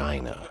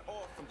vagina.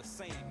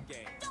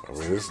 I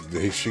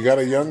mean, she got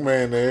a young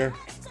man there.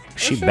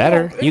 She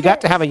better. You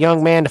got to have a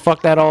young man to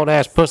fuck that old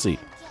ass pussy.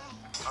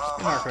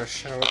 I'm not going to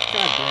show it.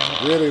 God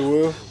damn it. Yeah, they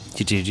will.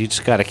 You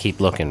just got to keep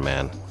looking,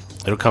 man.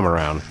 It'll come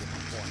around.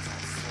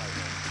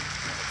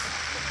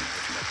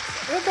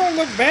 That don't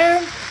look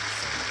bad.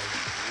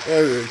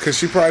 Because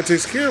she probably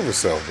takes care of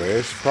herself,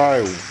 man. She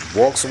probably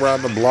walks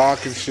around the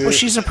block and shit. Well,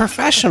 she's a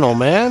professional,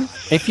 man.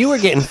 If you were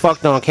getting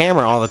fucked on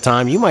camera all the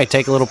time, you might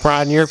take a little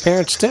pride in your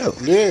appearance, too.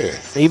 Yeah.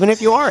 Even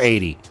if you are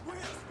 80.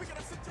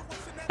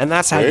 And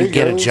that's how There you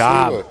get go. a See,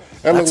 job. look.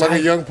 That looks That's like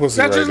a how- young pussy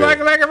That's right just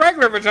there. like a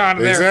regular vagina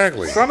there.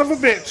 Exactly. Son of a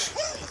bitch.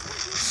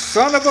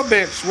 Son of a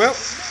bitch. Well,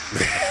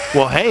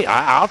 Well, hey,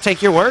 I'll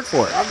take your word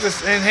for it. I've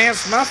just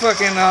enhanced my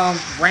fucking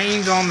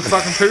range on the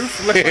fucking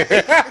poof. Look at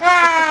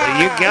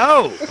There you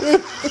go.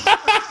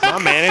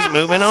 My man is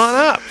moving on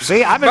up.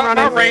 See, I've been my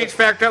running. range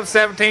backed up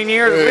 17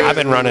 years. at least. I've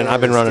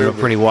been running a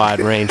pretty wide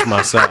range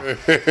myself.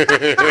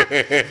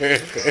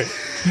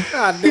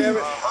 God damn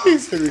it. He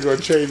said he's going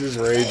to change his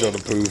range on the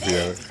poof,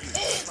 yo.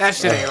 That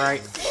shit ain't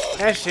right.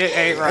 That shit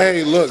ain't right.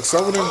 Hey, look,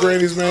 some of them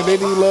grannies, man, they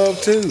need love,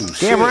 too. Damn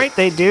Shit. right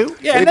they do.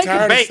 Yeah, They they can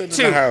tired of bake sitting in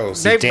too. the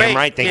house. They Damn bake,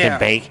 right they yeah. can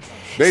bake.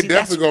 They See,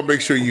 definitely going to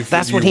make sure you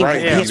That's you what he.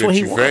 right. That's what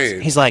he you wants.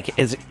 fed. He's like,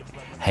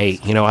 hey,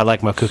 you know, I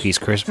like my cookies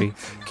crispy.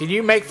 Can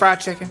you make fried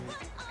chicken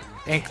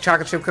and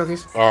chocolate chip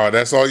cookies? Oh,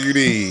 that's all you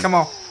need. Come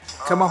on.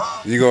 Come on.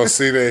 You gonna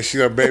see that? She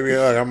like, baby,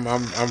 look,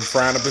 I'm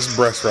frying up his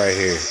breast right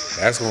here.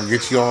 That's gonna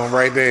get you on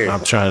right there.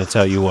 I'm trying to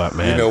tell you what,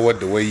 man. You know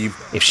what? The way you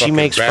if she fucking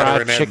makes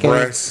battering fried that chicken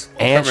breast.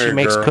 and Come she here,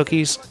 makes girl.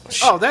 cookies,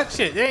 Oh, that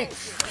shit ain't.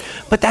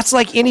 but that's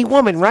like any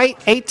woman, right?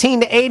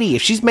 18 to 80.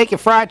 If she's making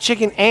fried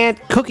chicken and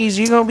cookies,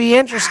 you're gonna be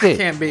interested.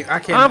 I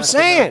can't. I'm mess with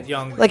saying, no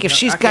young. like, if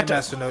she's I got can't to-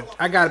 mess with no,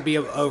 I gotta be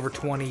over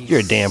 20.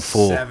 You're a damn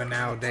fool. 7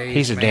 nowadays.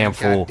 He's a man. damn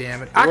fool. God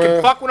damn it. I Well-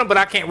 can fuck with him, but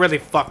I can't really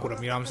fuck with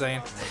him. You know what I'm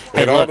saying?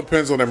 Hey, It all look,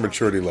 depends on their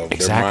maturity level,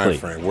 Exactly. their mind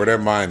frame, where their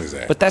mind is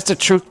at. but that's the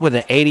truth with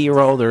an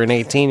 80-year-old or an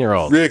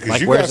 18-year-old. Yeah, 'cause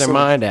Like, you where's got their some,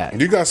 mind at?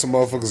 You got some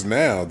motherfuckers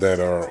now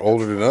that are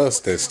older than us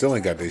that still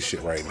ain't got their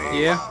shit right now.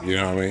 Yeah. You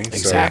know what I mean?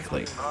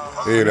 Exactly.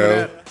 So, you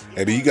know,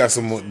 and then you got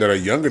some that are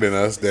younger than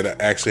us that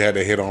actually had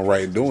their head on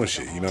right and doing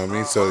shit. You know what I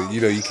mean? So, you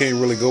know, you can't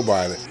really go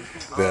by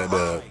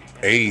the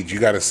age. You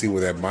got to see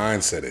where that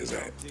mindset is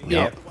at.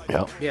 Yep.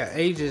 Yep. Yeah,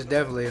 age is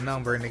definitely a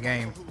number in the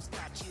game.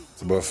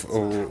 But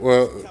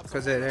well,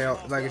 Cause they all,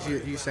 like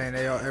if you saying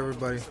they all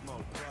everybody.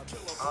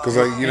 because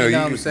like you know Ain't you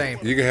nothing the same.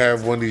 you can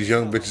have one of these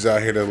young bitches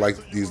out here that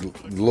like these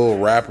little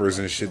rappers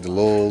and shit, the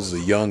Lils, the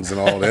Youngs, and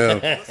all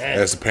them.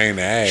 That's a pain in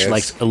the ass. She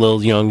likes a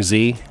little young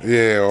Z.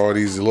 Yeah, or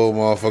these little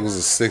motherfuckers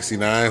are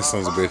 69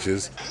 sons of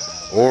bitches.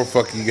 Or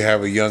fucking you can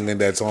have a youngin'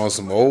 that's on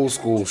some old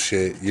school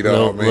shit. You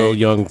know what I mean? Little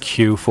young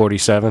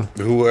Q47.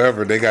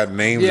 Whoever, they got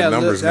names Yeah, and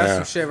numbers that's now.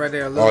 some shit right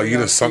there. Lil Oh, you Young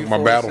done sunk my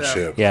Q47.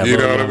 battleship. Yeah, you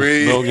know Lil what I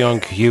mean? Little young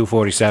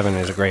Q47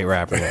 is a great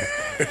rapper. Man.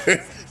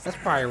 That's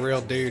probably a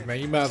real dude, man.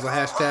 You might as well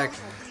hashtag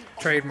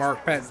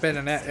trademark Pat Ben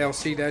and that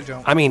LC that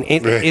jump. I mean,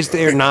 is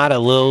there not a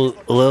little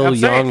I'm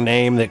saying. young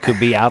name that could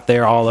be out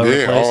there all over the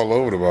Yeah, place? all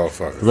over the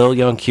motherfucker. Lil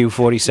Young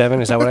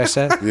Q47, is that what I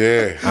said?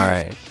 Yeah. All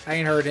right. I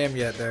ain't heard him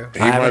yet though. He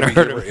I haven't might be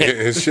heard getting, of it.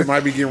 his shit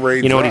might be getting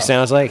ready to You know what he drop.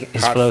 sounds like?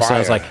 His Hot flow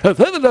sounds fire. like. Hot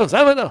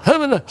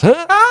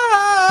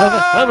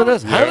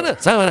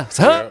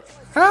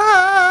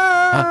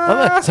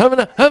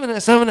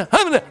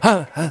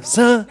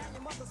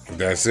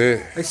That's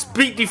it. They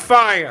speak the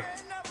fire.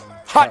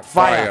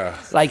 fire,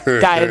 like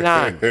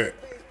Dylan.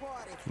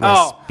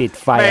 Oh, Spit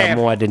fire man.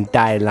 more than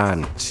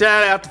Dylan.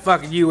 Shout out to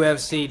fucking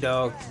UFC,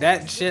 dog.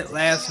 That shit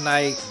last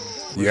night,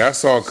 Yeah, I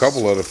saw a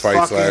couple of the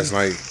fights Fucking- last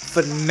night.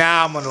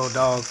 phenomenal,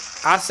 dog.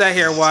 I sat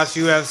here and watched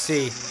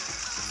UFC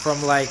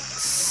from like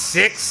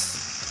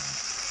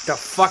 6 to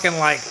fucking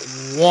like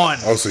 1.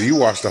 Oh, so you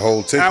watched the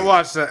whole ticket? I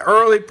watched the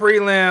early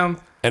prelim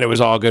And it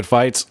was all good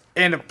fights.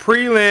 and the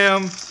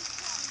prelim.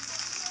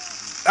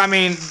 I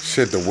mean,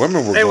 Shit, the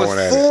women were it was going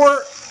at it. 4.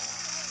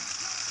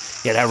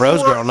 Yeah, that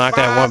Rose girl knocked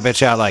that one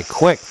bitch out like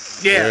quick.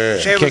 Yeah, Yeah.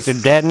 it Kicked her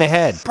was dead in the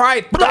head.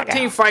 probably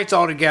 13 fights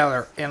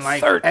altogether, and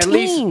like at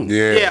least 13?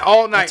 Yeah.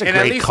 all night, That's a and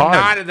at great least card.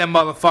 9 of them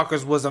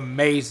motherfuckers was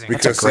amazing.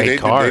 Because see, great they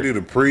card. do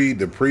the pre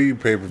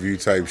pay per view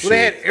type shit.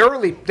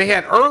 Well, they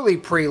had early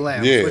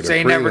prelims, Yeah, which the they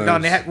ain't never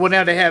done. prelims.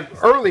 Now they have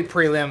early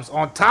prelims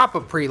on top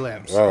of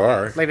prelims. Oh,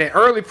 all right. Like they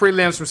early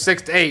prelims from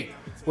 6 to 8,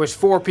 which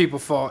 4 people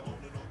fought.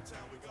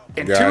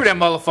 And two of them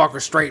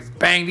motherfuckers straight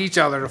banged each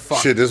other to fuck.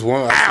 Shit, this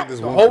one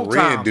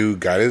Korean dude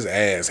got his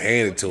ass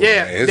handed to him.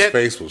 Yeah, Man. His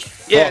face was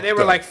fucked Yeah, they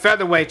were up. like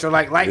featherweights or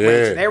like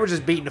lightweights. And they were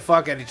just beating the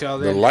fuck at each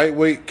other. The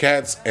lightweight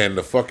cats and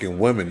the fucking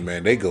women,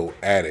 man, they go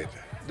at it.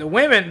 The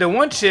women, the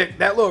one chick,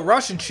 that little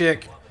Russian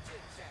chick,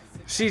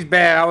 she's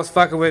bad. I was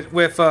fucking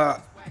with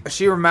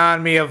she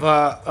reminded me of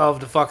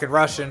the fucking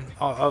Russian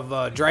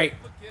of Drake.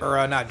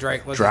 Or not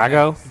Drake.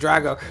 Drago?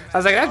 Drago. I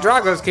was like, that's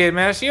Drago's kid,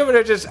 man. She over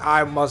there just,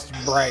 I must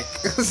break.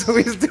 So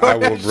he's doing I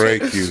will that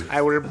break shit. you.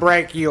 I will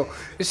break you.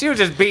 And she was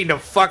just beating the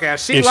fuck out.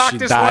 She locked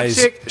this one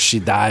chick. She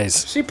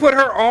dies. She put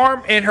her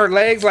arm in her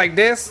legs like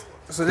this.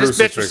 So this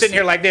bitch was sitting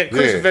here like that,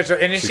 crucifix her,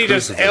 and then she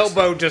just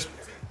elbowed, just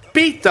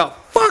beat the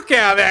fuck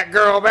out of that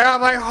girl, man.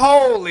 I'm like,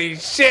 holy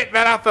shit,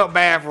 man. I felt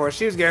bad for her.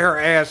 She was getting her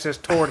ass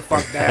just tore the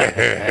fuck down.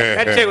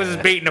 That chick was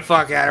just beating the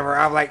fuck out of her.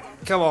 I'm like,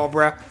 come on,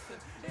 bro.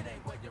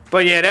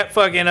 But yeah, that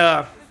fucking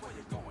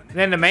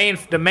then the main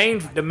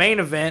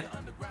event.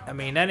 I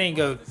mean,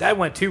 that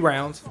went 2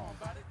 rounds.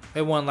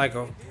 It wasn't like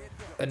a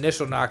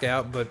initial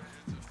knockout, but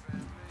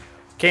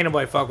can't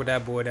nobody fuck with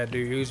that boy, that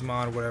dude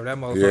Usman or whatever. That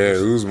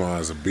motherfucker. Yeah,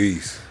 Usman's a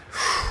beast.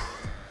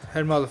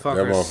 That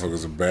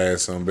motherfucker's a bad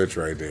son of a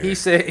bitch right there. He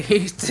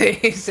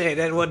said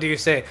that. What do you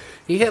say?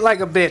 He hit like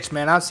a bitch,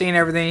 man. I've seen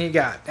everything he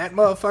got. That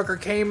motherfucker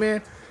came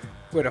in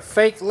with a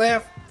fake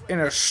left and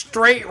a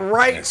straight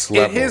right,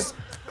 and his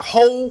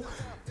whole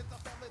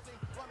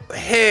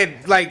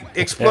head like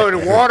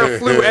exploded. Water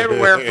flew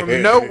everywhere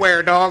from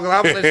nowhere, dog. I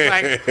was just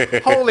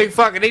like, holy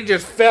fucking! He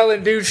just fell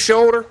in dude's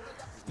shoulder.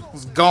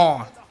 Was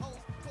gone.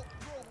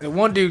 And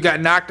one dude got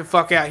knocked the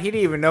fuck out. He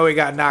didn't even know he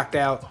got knocked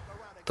out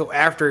till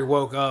after he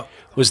woke up.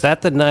 Was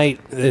that the night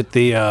that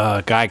the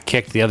guy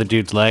kicked the other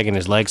dude's leg and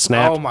his leg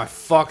snapped? Oh my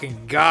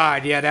fucking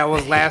god! Yeah, that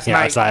was last night.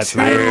 Yeah, it was last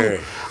night.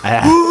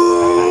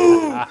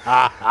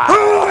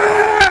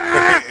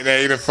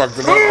 They done fucked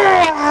him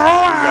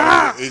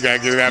up. You gotta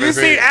get it out of his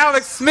head. You see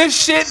Alex Smith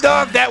shit,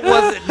 dog? That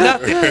wasn't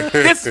nothing.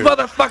 This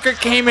motherfucker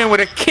came in with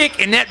a kick,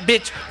 and that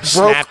bitch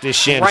snapped his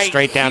shin right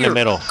straight down the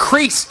middle.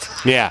 Creased.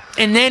 Yeah.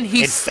 And then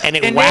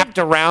it wrapped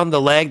around the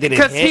leg that it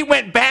hit. Because he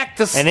went back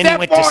to step and then he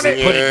went on to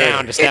it. Put it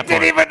down to step on it.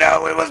 Didn't even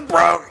know it was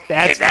broke.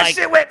 That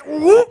shit went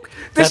whoop.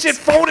 This shit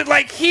folded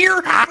like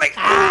here. Like,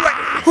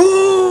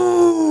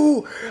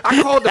 ooh.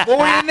 I called the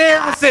boy in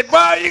there and said,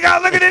 "Boy, you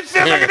gotta look at this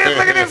shit. Look at this.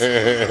 Look at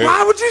this.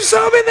 Why would you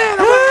show me that?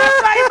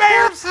 I'm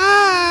nightmares."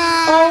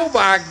 Oh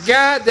my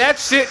god, that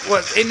shit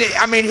was.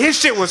 I mean, his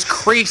shit was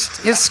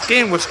creased. His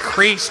skin was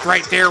creased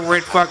right there where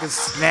it fucking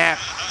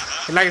snapped.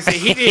 And like I said,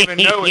 he didn't even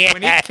know it.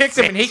 When he kicked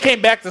him and he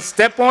came back to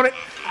step on it,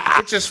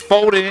 it just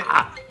folded in.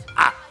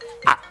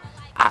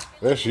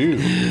 That's you.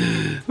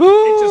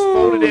 It just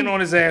folded in on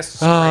his ass.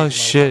 Oh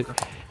shit.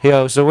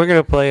 Yo, so we're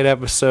gonna play an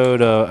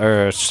episode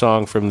or a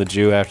song from the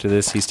Jew after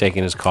this. He's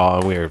taking his call,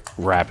 and we're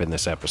wrapping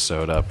this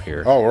episode up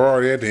here. Oh, we're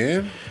already at the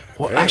end?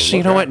 Well, actually,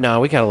 you know what? No,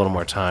 we got a little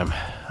more time.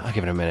 I'll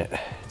give it a minute.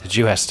 The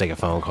Jew has to take a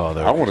phone call,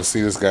 though. I want to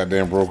see this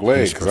goddamn broke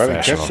leg, because I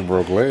didn't catch the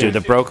broke leg. Dude, the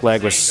broke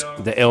leg was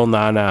the Il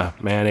Nana,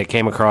 man. It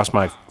came across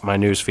my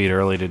news feed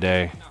early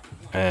today.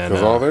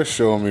 Because all they're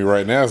showing me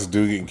right now is a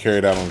dude getting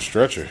carried out on a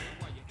stretcher.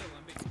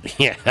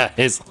 Yeah,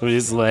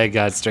 his leg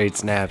got straight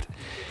snapped.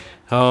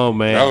 Oh,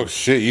 man. Oh,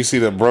 shit. You see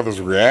the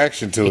brother's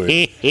reaction to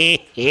it.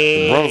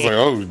 The brother's like,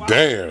 oh,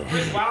 damn.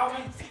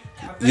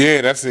 Yeah,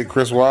 that's it,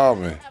 Chris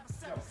Wildman.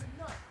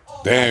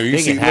 Damn, you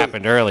see it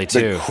happened early,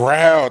 too. The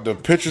crowd, the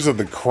pictures of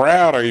the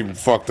crowd are even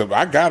fucked up.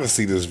 I got to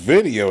see this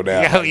video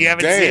now. Yo, you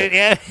haven't seen it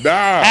yet?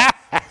 Nah.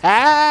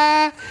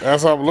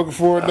 That's what I'm looking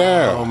for it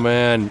now. Oh,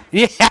 man.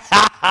 Yeah.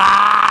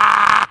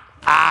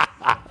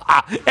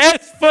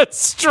 His foot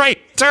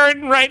straight,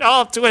 turned right,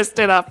 all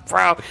twisted up,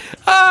 bro.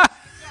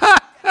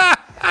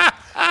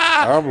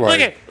 I'm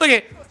like, look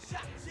at.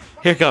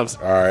 Here it comes.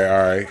 All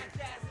right.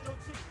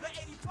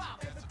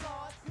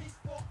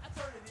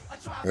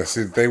 That's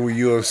the thing with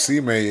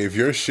UFC, man. If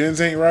your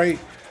shins ain't right,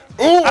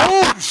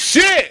 oh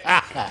shit!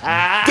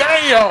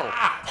 Damn!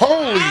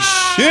 Holy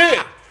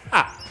shit!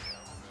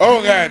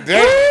 Oh god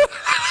damn!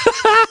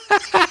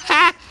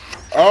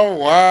 Oh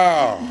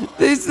wow!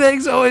 These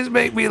things always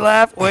make me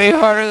laugh way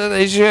harder than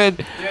they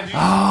should.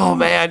 Oh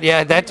man,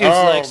 yeah, that dude's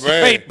like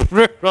straight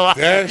brutal.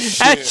 That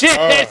shit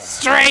is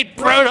straight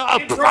brutal.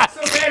 It dropped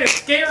so bad it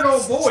scared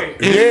old boy.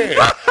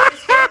 Yeah.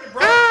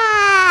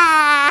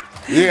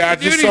 Yeah,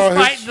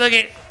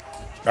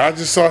 I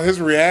just saw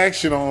his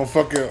reaction on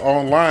fucking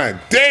online.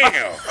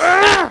 Damn!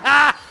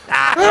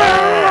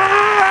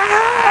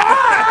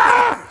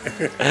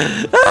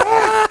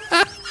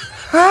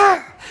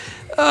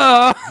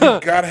 You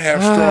gotta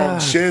have strong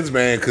shins,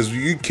 man, because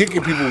you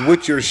kicking people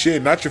with your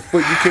shin, not your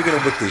foot. You kicking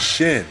them with the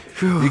shin.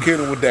 You kicking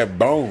them with that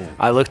bone.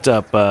 I looked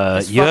up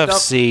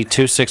UFC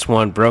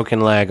 261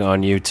 broken leg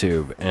on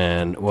YouTube,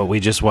 and what we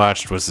just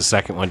watched was the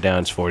second one down.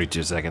 It's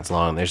 42 seconds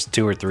long. There's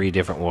 2 or 3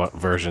 different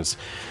versions.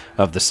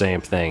 of the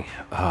same thing.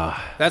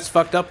 That's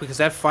fucked up because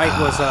that fight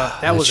was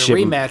that was a shit-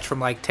 rematch from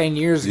like 10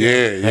 years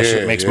ago. That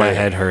shit makes my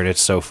head hurt.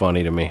 It's so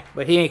funny to me.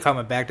 But he ain't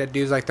coming back. That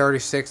dude's like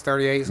 36,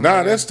 38. Nah,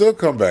 like they'll still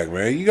come back,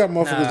 man. You got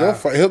motherfuckers. They'll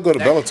fight. He'll go to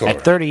Bellator.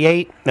 At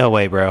 38, no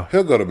way, bro.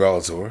 He'll go to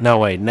Bellator. No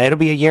way. It'll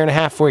be a year and a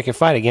half before he can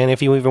fight again if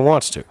he even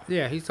wants to.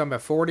 Yeah, he's talking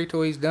about 40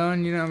 till he's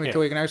done. You know what I mean?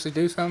 Till he can actually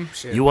do something.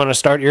 Shit. You want to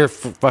start your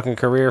fucking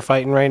career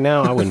fighting right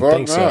now? I wouldn't Fuck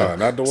think nah, so.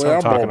 not the That's way what I'm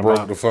all talking broke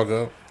about. the fuck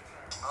up.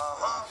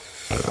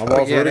 I'm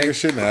off really good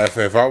shit now.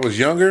 If I was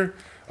younger,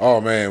 oh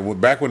man,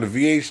 back when the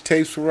VH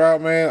tapes were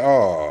out, man,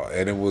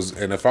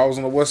 and if I was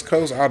on the West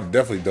Coast, I'd have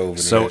definitely dove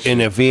into So that in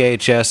shit. a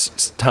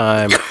VHS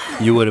time,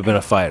 you would have been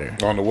a fighter.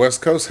 On the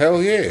West Coast,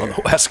 hell yeah.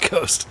 West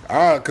Coast.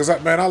 Cause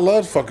I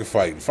loved fucking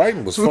fighting.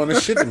 Fighting was fun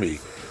as shit to me.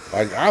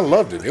 Like I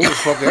loved it. It was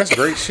fucking. That's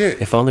great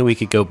shit. If only we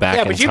could go back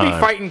Yeah, in but you time. be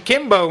fighting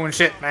Kimbo and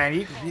shit,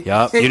 man.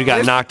 Yup, you'd have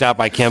got knocked out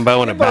by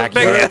Kimbo in a Kimbo's big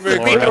backyard. ass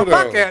Florida. beat the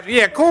fuck out.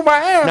 Yeah, cool my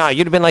ass. Nah,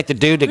 you'd have been like the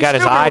dude that got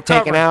his still be eye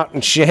taken recovering. out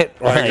and shit.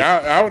 Like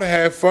I would have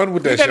had fun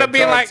with that You shit. end up I'm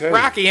being trying like to tell you.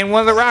 Rocky in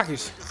one of the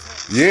Rockies.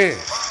 Yeah.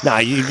 Nah,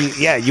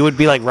 you would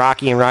be like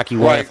Rocky and Rocky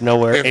One if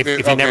nowhere if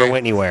you never went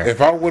anywhere. If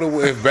I would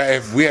have,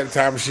 if we had a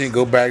time machine,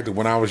 go back to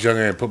when I was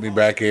younger and put me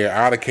back here,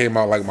 I'd have came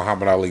out like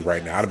Muhammad Ali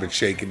right now. I'd have been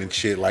shaking and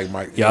shit like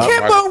Mike. Yup.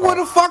 Kimbo would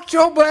have fucked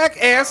your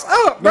black ass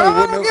up, bro. No, it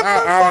wouldn't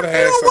have. I would have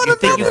had something. You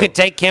think you could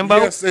take Kimbo?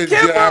 Yes, Kimbo,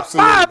 yeah,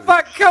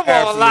 absolutely. come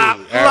on, lop.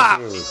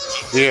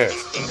 Absolutely.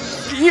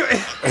 Yes. You,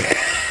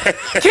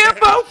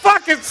 Kimbo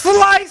fucking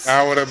slice.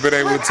 I would have been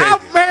able to take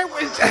Out, it. man.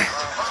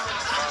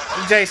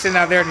 Jason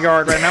out there in the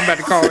yard right now. I'm about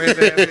to call his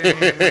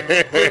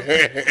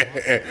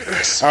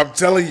ass. I'm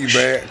telling you,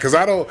 man, because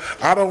I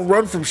don't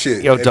run from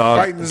shit. Yo, And dog.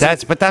 fighting is-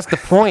 That's the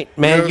point,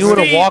 man. You You would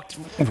have Steve,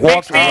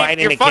 walked Steve, right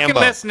you're into fucking Kimbo.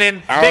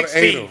 listening. I Big would've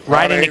ate Steve. him. Right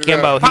I into would've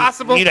Kimbo.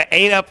 Possible? You'd have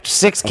ate up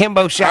 6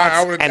 Kimbo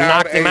shots would've- and I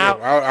knocked would've him ate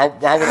out. I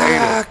would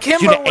have ate him.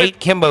 You'd have 8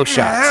 Kimbo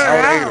shots. I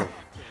would have ate him.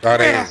 I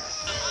would have ate him.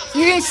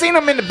 You ain't seen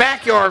him in the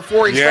backyard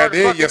before he Yeah, I started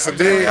did. fucking- Yes, I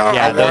did. Yeah,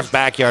 I those watched-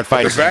 backyard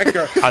fights The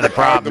backyard- are the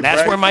problem. the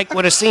That's back- where Mike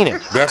would have seen him.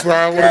 That's where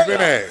I would have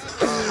been at.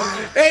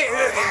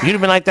 You'd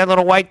have been like that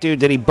little white dude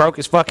that he broke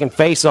his fucking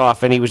face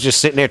off and he was just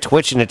sitting there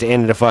twitching at the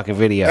end of the fucking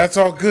video. That's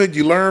all good.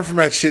 You learn from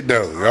that shit,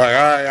 though. You're like,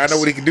 all right, I know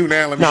what he can do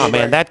now. Let me No, go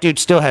man, back. that dude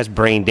still has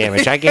brain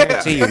damage. I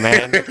guarantee you,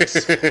 man.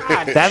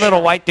 That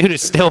little white dude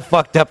is still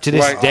fucked up to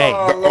this Like, day.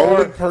 the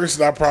only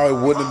person I probably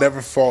wouldn't have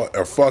never fought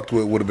or fucked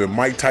with would have been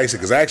Mike Tyson,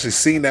 because I actually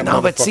seen that No,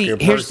 motherfucker but see, in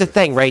here's the person.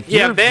 thing, right?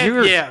 Yeah, You're, Ben,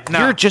 you're, yeah, no.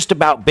 you're just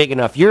about big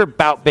enough. You're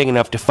about big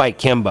enough to fight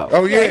Kimbo.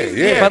 Oh,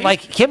 yeah. But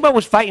like Kimbo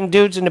was fighting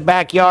dudes in the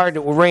backyard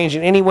that were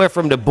ranging anywhere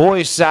from the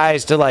boy's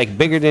size to like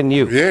bigger than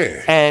you.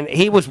 Yeah. And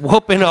he was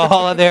whooping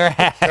all of their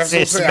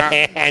asses, what I'm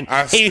saying. man.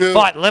 I He still-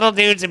 fought little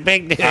dudes and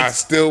big dudes. I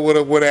still would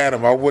have went at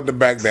him. I wouldn't have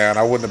backed down.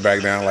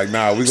 Like,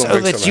 nah, we gonna So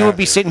make that something you would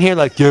be happen. sitting here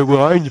like, yeah,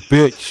 well, I ain't a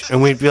bitch.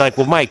 And we'd be like,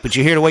 well, Mike, but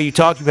you hear the way you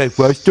talk, you'd be like,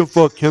 well, I still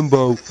fought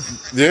Kimbo.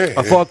 Yeah.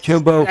 I fought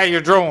Kimbo. Hey,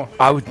 you're drooling.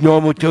 I was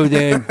normal till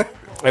then.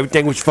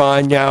 Everything was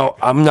fine now.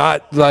 I'm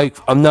not like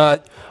that.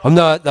 I'm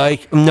not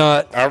like I'm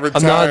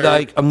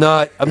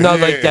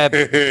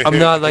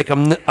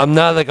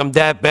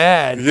that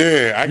bad.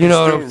 Yeah, I can You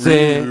know still what I'm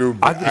saying? read.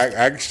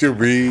 I I can still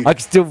read. I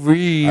can still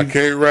read. I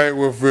can't write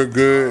with real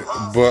good,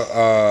 but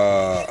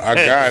I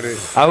got it.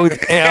 I was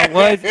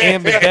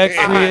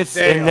ambidextrous,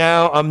 Damn. and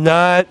now I'm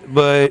not.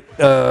 But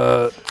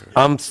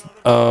I'm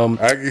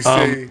I can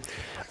say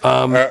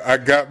I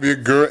got me a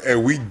girl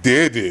and we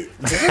did it.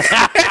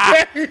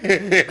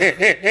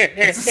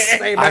 Is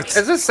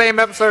this the same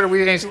episode or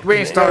we ain't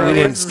started? we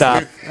didn't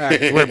stop.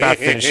 We're about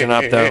finishing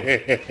up though.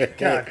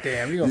 God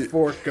damn, you gonna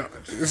force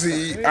guns.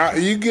 See,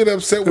 you get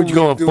upset when You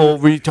going do full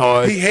it.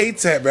 retard? He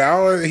hates that,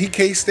 man. He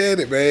can't stand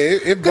it, man.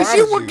 It Cause bothers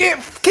you would get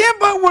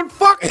Kimbo would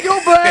fuck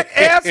your black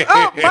ass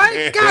up,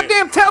 man.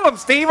 Goddamn, tell him,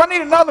 Steve. I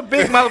need another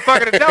big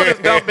motherfucker to tell this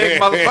dumb big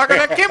motherfucker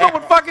that Kimbo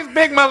would fuck his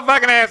big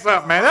motherfucking ass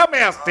up, man. Help me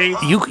out, Steve.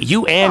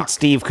 You and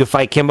Steve could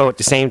fight Kimbo at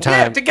the same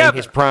time together. in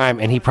his prime,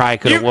 and he probably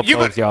could have whooped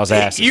both y'all's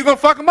asses. You gonna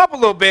fuck him up a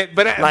little bit,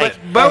 but Like,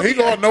 Oh, he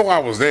gonna know I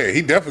was there.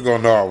 He definitely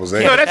gonna know I was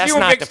there. No, that's you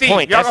and Big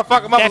Steve. Y'all gonna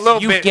fuck him up a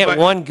little you bit, get but-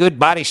 one good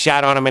body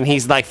shot on him, and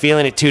he's like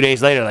feeling it 2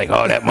 days later, like,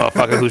 oh, that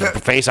motherfucker whose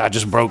face I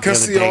just broke the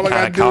Cause other see, day all I kind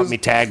gotta of do caught is me,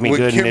 tagged me with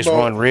good in this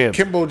one rib.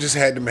 Kimbo just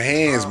had them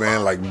hands,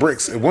 man, like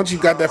bricks. And once you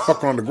got that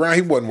fucker on the ground,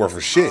 he wasn't worth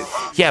a shit.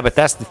 Yeah, but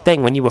that's the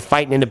thing. When you were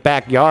fighting in the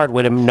backyard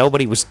with him,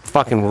 nobody was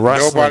fucking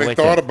wrestling Nobody with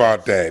thought him.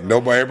 about that.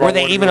 Nobody. Were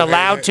they even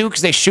allowed to?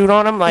 Because they shoot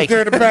on him. Like,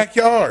 They're in the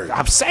backyard.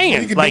 I'm You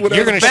saying, can like, do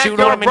you're whatever. gonna shoot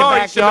on him in the Backyard brawl,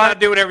 backyard.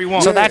 do whatever you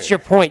want. So that's your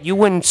point. You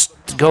wouldn't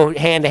go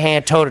hand to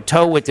hand, toe to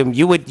toe with him.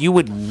 You would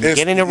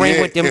get in the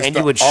ring with him, it's and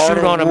you the would art shoot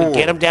of on him and war.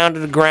 get him down to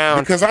the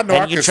ground. Because I know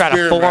and I you could try to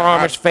spear him.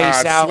 forearm his face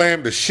I'd out.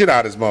 slam the shit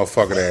out of his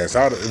motherfucking ass.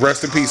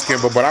 Rest in peace,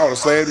 Kimbo. But I would have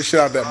slammed the shit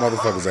out of that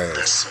motherfucker's ass.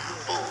 That's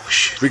some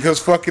bullshit. Because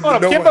fucking Hold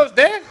up, no one- Kimbo's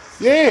dead?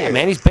 Yeah,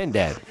 Man, he's been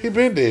dead. he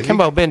been dead.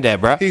 Kimbo been dead,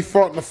 bro. He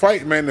fought in the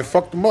fight, man, and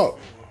fucked him up.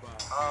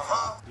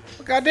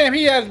 Goddamn,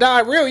 he had to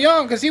die real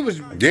young because he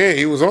was. Yeah,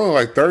 he was only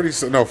like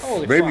 30. No,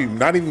 Holy maybe fuck.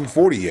 not even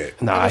 40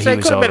 yet. Nah, I he say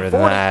was could've been older than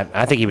 40. that.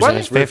 I think he was Was in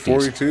his he? 50s.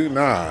 42?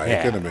 Nah, he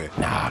Yeah. couldn't have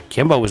been. Nah,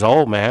 Kimbo was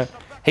old, man.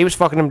 He was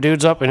fucking them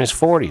dudes up in his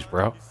 40s,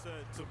 bro.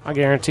 I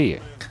guarantee you.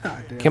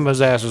 God damn.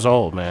 Kimbo's ass is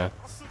old, man.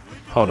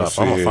 Hold Let's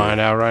up, I'm gonna see. find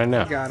out right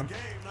now. Got him.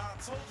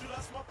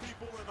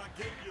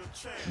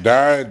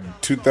 Died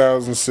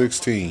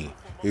 2016.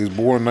 He was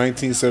born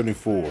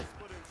 1974.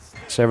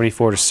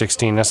 74 to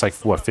 16. That's like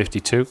what,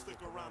 52?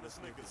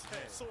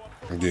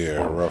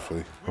 Yeah,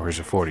 roughly. Or is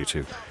it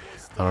 42?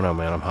 I don't know,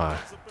 man. I'm high.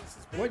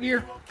 What year?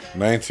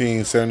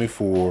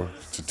 1974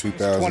 to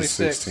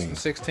 26 2016. and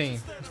 16.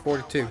 It's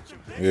 42.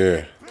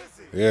 Yeah.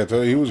 Yeah, I tell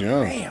you, he was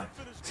young. Damn.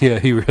 Yeah,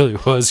 he really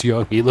was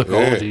young. He looked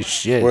old as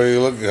shit.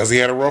 Well, look, because he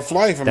had a rough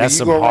life. I That's mean,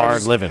 some you go around hard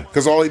just- living.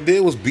 Because all he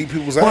did was beat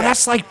people's Well, ass.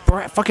 that's like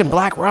fucking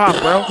Black Rob,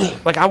 bro.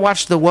 Like, I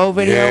watched the Woe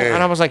video, Yeah.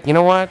 and I was like, you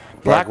know what?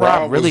 Black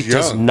Rob Rob really was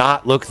does young.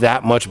 not look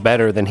that much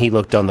better than he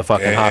looked on the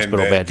fucking And hospital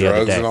that bed the other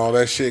drugs day. and all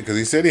that shit. Because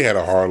he said he had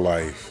a hard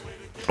life.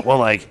 Well,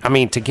 like, I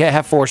mean, to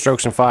have 4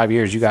 strokes in 5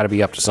 years, you got to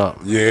be up to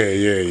something.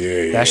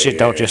 Yeah. That shit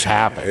don't just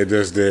happen. It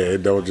just did.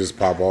 It don't just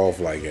pop off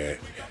like that.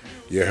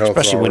 Your health,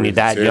 Especially when you're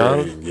that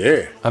young.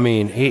 Yeah, I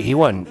mean, he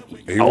wasn't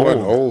he old,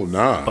 wasn't old,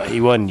 nah. but he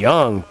wasn't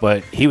young,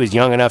 but he was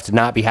young enough to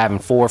not be having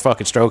 4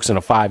 fucking strokes in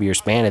a 5-year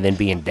span and then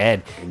being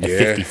dead at Yeah.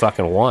 50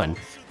 fucking 1.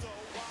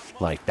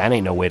 Like, that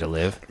ain't no way to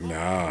live.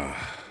 Nah,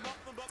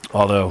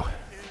 Although,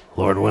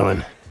 Lord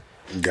willing,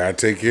 you gotta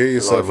take care of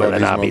yourself. Lord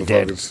willing, out I'll these be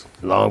dead motherfuckers.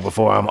 long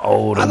before I'm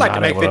old I'd and like to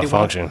not make able to 51.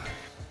 function.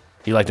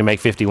 You like to make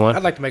 51?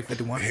 I'd like to make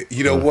 51.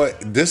 You know what?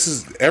 This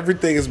is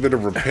everything has been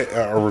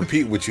a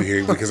repeat with you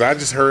here because I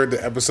just heard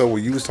the episode where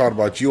you was talking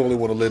about you only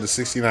want to live to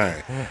 69.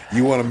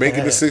 You want to make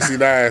it to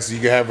 69 so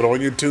you can have it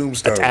on your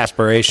tombstone. It's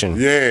aspiration.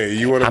 Yeah,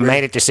 you want to. I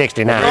made it to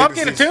 69. Oh, I'm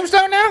getting a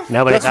tombstone now?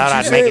 Nobody That's thought what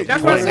I'd you make said. it to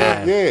That's what I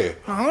said. 29.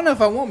 Yeah, I don't know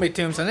if I want me a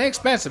tombstone. They're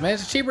expensive, man.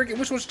 It's cheaper.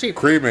 Which one's cheaper?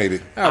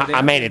 cremated. Oh, damn,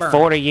 I made it burn.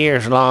 40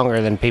 years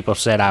longer than people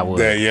said I would.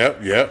 Yeah,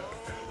 yep.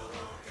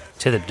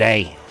 To the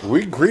day.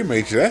 We can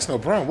cremate you. That's no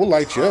problem. We'll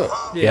light you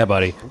up. Yeah,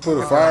 buddy. Put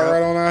a fire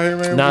right on out here,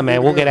 man. Nah,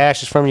 man, we'll get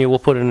ashes from you. We'll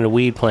put it in the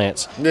weed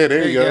plants. Yeah,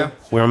 there you go.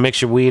 We're gonna mix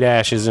your weed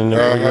ashes and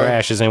your Uh-huh.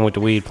 ashes in with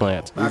the weed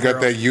plants. You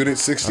got that unit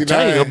 69.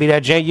 Tell you, you'll be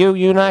that JU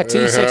Unit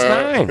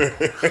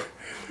T69.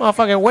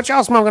 Motherfucker, what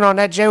y'all smoking on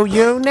that JU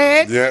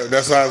unit? Yeah,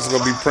 that's how it's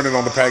gonna be printed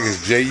on the package.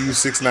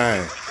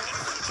 JU69.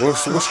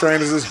 What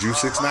strain is this?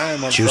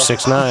 Ju69. Ju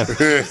 69.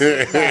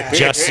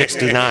 Just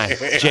 69.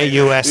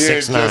 JUS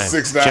 69. just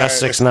 69. Just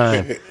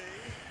 69.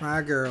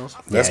 My girls.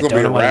 That's Yeah, gonna be don't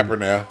a know why- rapper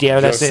now. Yeah,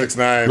 that's Just it.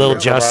 6ix9ine. Lil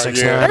That's Just about-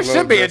 6ix9ine. There Lil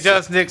should be a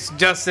Just-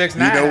 just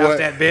 6ix9ine You know out what?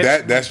 that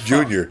bitch. That's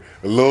Junior.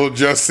 Lil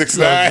Just Little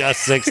 6ix9ine.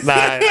 Just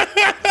 69.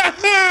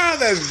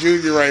 That's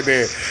Junior right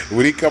there.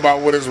 When he come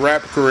out with his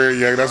rap career,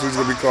 young, that's what he's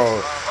gonna be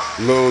called.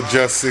 Lil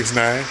Just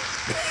 6ix9ine.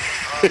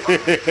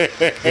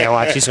 Yeah,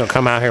 watch. He's gonna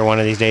come out here one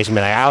of these days and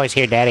be like, I always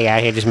hear Daddy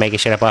out here just making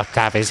shit up off the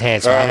top of his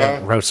head, so I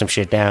wrote some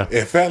shit down.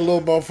 If that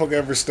little motherfucker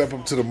ever step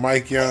up to the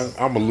mic, young,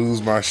 I'ma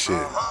lose my shit.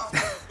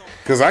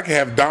 Cause I can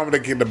have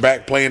Dominic in the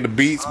back playing the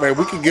beats, man.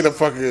 We can get a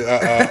fucking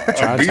a beat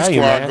tell squad you,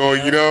 man.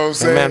 going. You know what I'm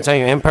saying? Man, I'm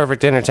telling you,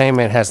 Imperfect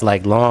Entertainment has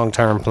like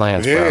long-term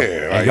plans, bro. Yeah,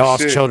 And like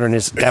y'all's shit. children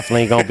is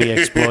definitely gonna be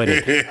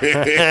exploited.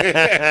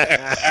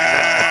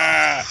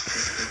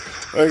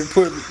 Like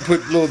put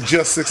little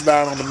Just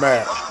 6ix9ine on the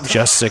map.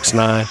 Just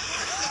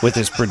 6ix9ine with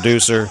his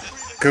producer.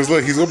 Cause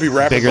look, he's gonna be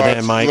rapping Bigger about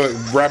than Mike.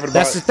 Look, rapping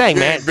That's about, the thing,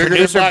 yeah, man.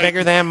 Producer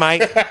bigger than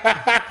Mike,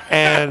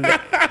 and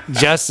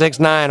Just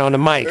 6ix9ine on the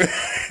mic.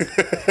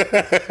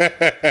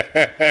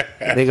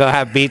 They gonna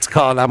have beats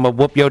called "I'ma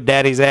whoop your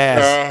daddy's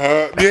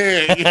ass."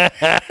 Yeah.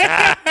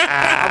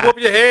 Whoop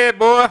your head,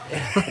 boy.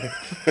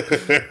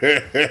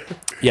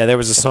 Yeah, there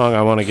was a song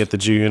I want to get the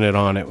Jew Unit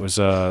on. It was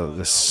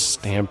the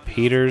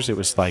Stampeders. It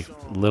was like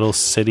Little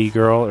City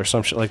Girl or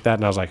some shit like that,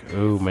 and I was like,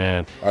 "Ooh,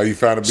 man, Oh, you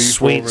found a beat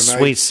sweet, for him tonight?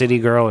 sweet City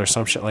Girl or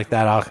some shit like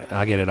that."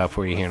 I'll get it up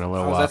for you here in a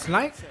little Oh, while. that's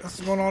tonight? That's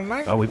what's going on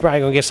tonight? Oh, we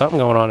probably gonna get something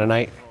going on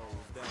tonight.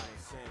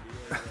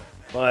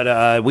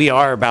 But we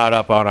are about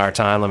up on our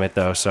time limit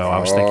though, so I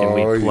was thinking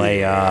Oh, we'd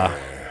play a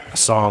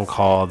song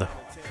called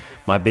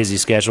 "My Busy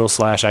Schedule" /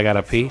 "I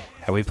Gotta Pee."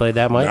 Have we played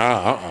that, Mike?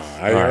 Nah,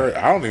 I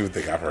don't even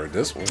think I've heard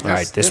this one. All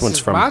right, this one's is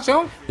from. my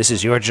song? This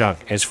is your junk.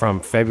 It's from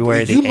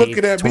February the You 8th,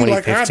 looking at me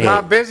like I 2015.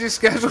 My busy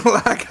schedule,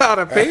 I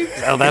gotta pee.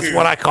 Well, that's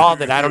what I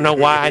called it. I don't know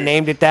why I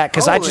named it that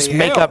because I Holy just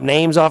make hell. up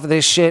names off of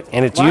this shit,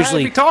 and it's Well, I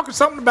usually be talking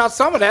something about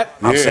some of that.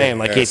 I'm saying,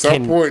 like, at it some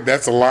can- point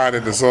that's a line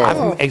in the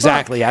song.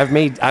 exactly. I've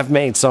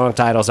made song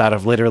titles out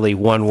of literally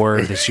one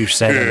word that you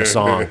said in the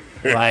song,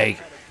 like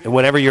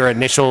whatever your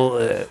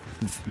initial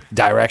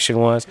direction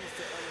was.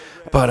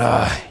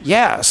 But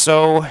yeah.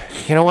 So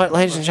you know what,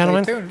 ladies and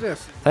gentlemen, Stay tuned to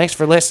this. thanks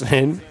for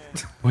listening.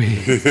 I'll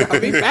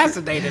be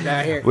fascinated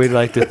out here. We'd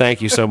like to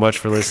thank you so much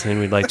for listening.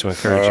 We'd like to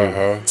encourage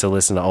you to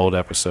listen to old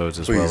episodes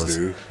Please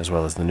do. as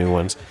well as the new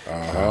ones.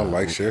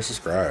 Like, share,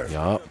 subscribe.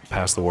 Yup.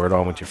 Pass the word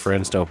on with your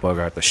friends. Don't bug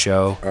out the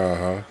show.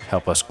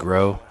 Help us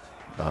grow.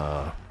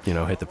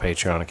 Hit the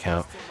Patreon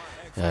account.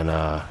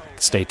 And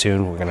stay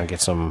tuned. We're going to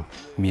get some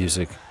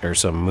music or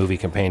some movie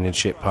companion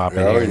shit popping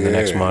Oh, here in the yeah,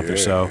 next month or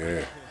yeah, so.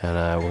 yeah.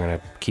 And we're going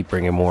to keep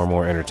bringing more and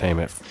more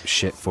entertainment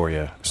shit for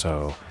you.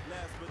 So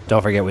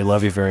Don't forget, we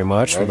love you very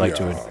much. Love We'd like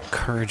to y'all.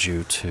 encourage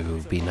you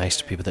to be nice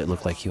to people that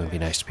look like you and be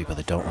nice to people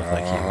that don't look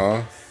like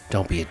you.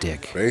 Don't be a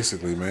dick.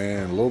 Basically,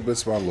 man, little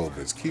bits by little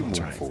bits. Keep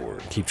moving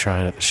forward. Keep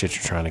trying the shit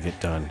you're trying to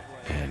get done,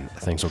 and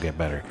things will get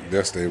better.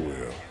 Yes, they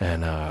will.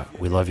 And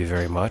we love you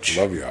very much.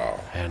 Love y'all.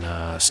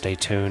 And stay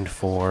tuned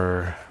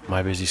for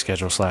My Busy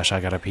Schedule / I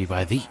Gotta Pee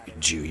by the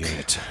Jew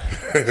Unit.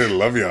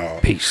 Love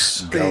y'all.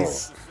 Peace. Go.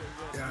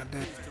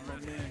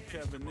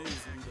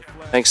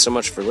 Thanks so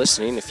much for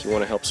listening. If you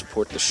want to help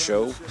support the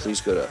show, please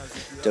go to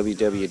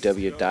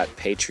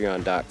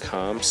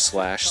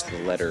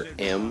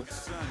www.patreon.com/M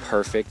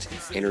Perfect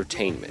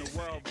Entertainment.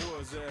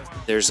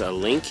 There's a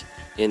link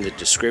in the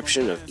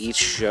description of each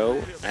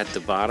show at the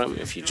bottom.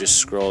 If you just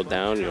scroll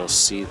down, you'll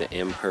see the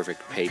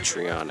Imperfect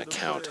Patreon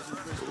account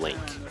link.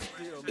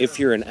 If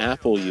you're an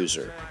Apple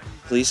user,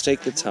 please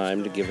take the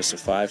time to give us a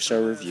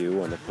 5-star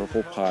review on the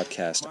Purple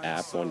Podcast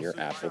app on your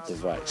Apple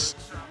device.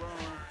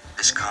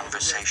 This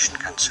conversation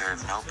can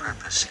serve no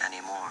purpose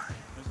anymore.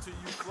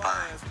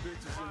 Goodbye.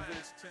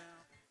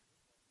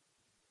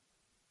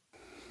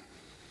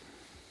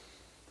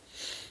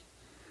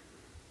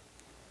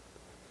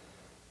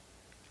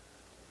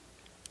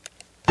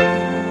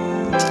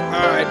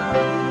 Alright.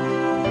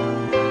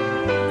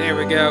 There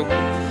we go.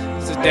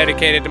 This is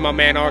dedicated to my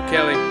man R.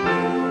 Kelly.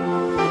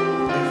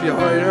 If you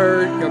already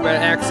heard, you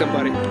better ask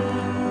somebody.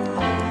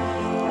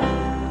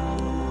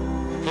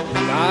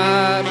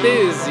 My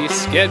busy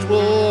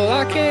schedule,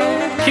 I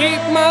can't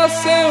keep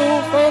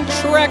myself on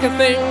track of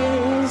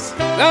things.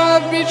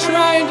 I'll be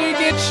trying to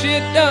get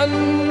shit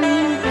done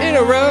in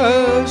a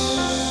rush.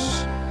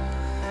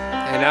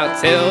 And I'll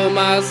tell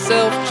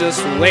myself,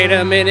 just wait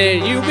a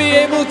minute, you'll be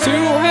able to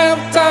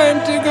have time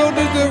to go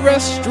to the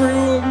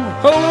restroom.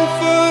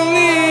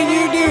 Hopefully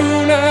you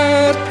do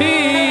not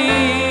pee.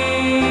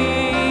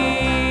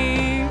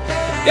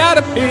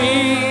 Gotta pee.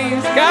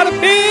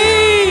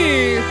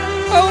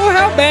 Oh,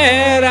 how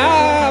bad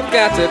I've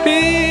got to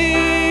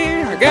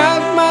pee. I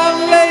got my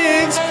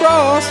legs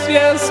crossed,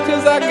 yes,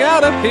 'cause I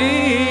gotta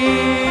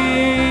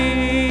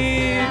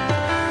pee.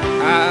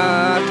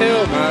 I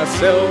tell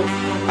myself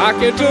I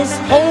can just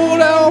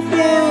hold out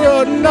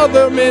for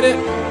another minute.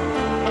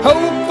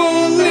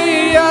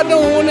 Hopefully I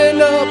don't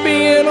end up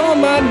being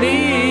on my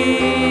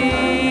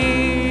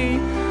knee.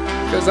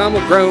 'Cause I'm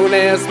a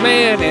grown-ass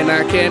man and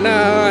I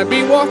cannot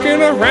be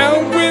walking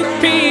around with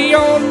pee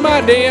on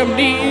my damn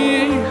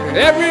knee.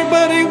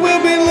 Everybody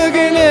will be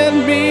looking at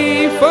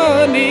me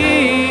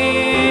funny,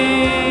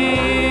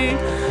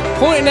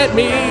 pointing at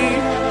me,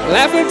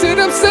 laughing to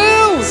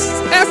themselves,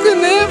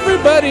 asking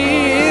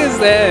everybody, is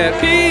that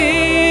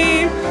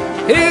pee?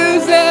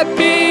 Is that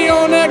pee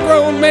on that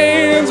grown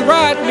man's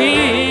right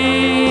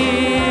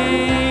knee?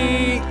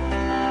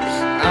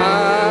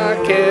 I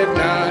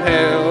cannot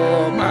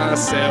help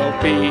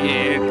myself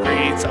being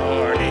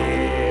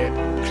retarded.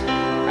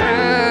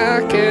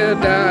 I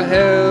cannot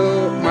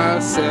help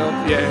myself,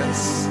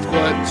 yes.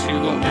 What you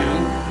gonna do?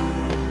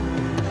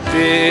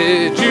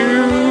 Did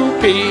you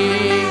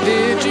pee?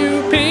 Did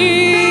you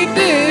pee?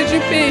 Did you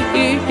pee?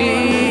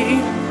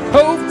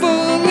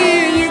 Hopefully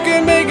you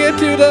can make it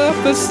to the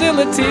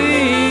facility.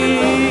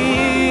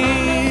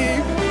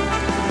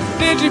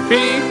 Did you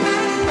pee?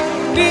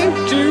 Did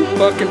you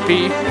fucking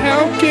pee?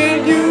 How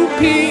can you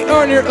pee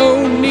on your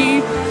own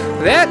knee?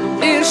 That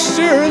is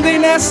surely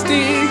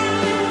nasty.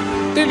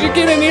 Did you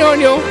get any on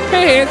your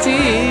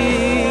panties?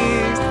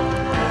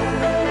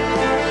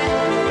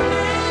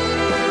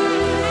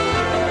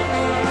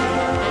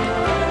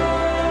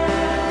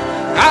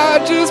 I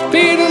just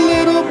peed a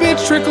little bit,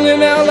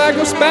 trickling out like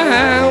a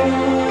spout.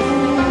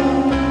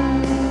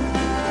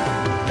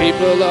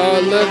 People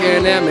are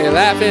looking at me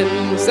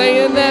laughing,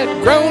 saying that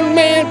grown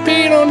man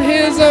peed on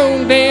his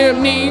own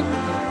damn knee.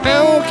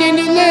 How can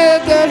you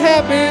let that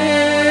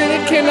happen?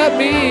 It cannot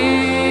be.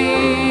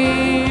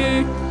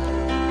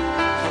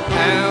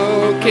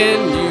 How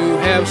can you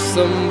have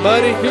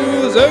somebody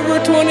who's over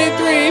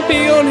 23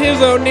 pee on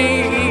his own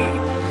knee?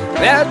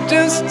 That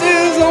just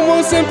is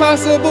almost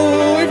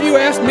impossible if you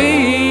ask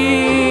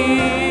me.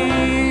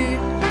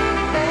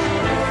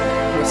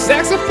 The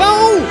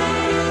saxophone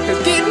is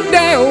getting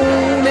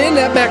down in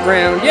that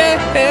background, yeah.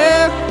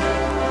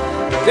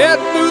 That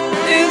booth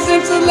is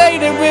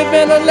insulated with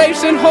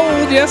ventilation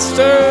holes, yes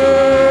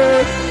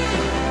sir.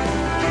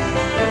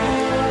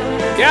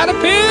 Gotta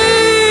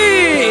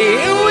pee,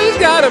 always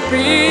gotta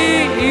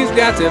pee, he's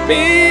got to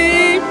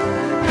pee.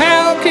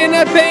 How can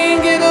that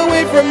pain get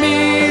away from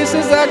me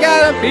since I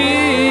gotta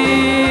pee?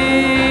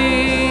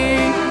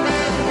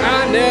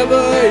 I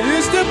never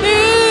used to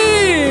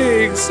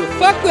be so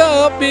fucked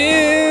up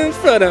in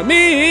front of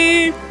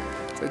me.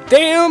 So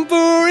damn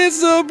for its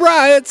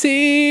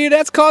sobriety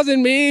that's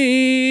causing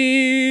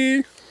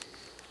me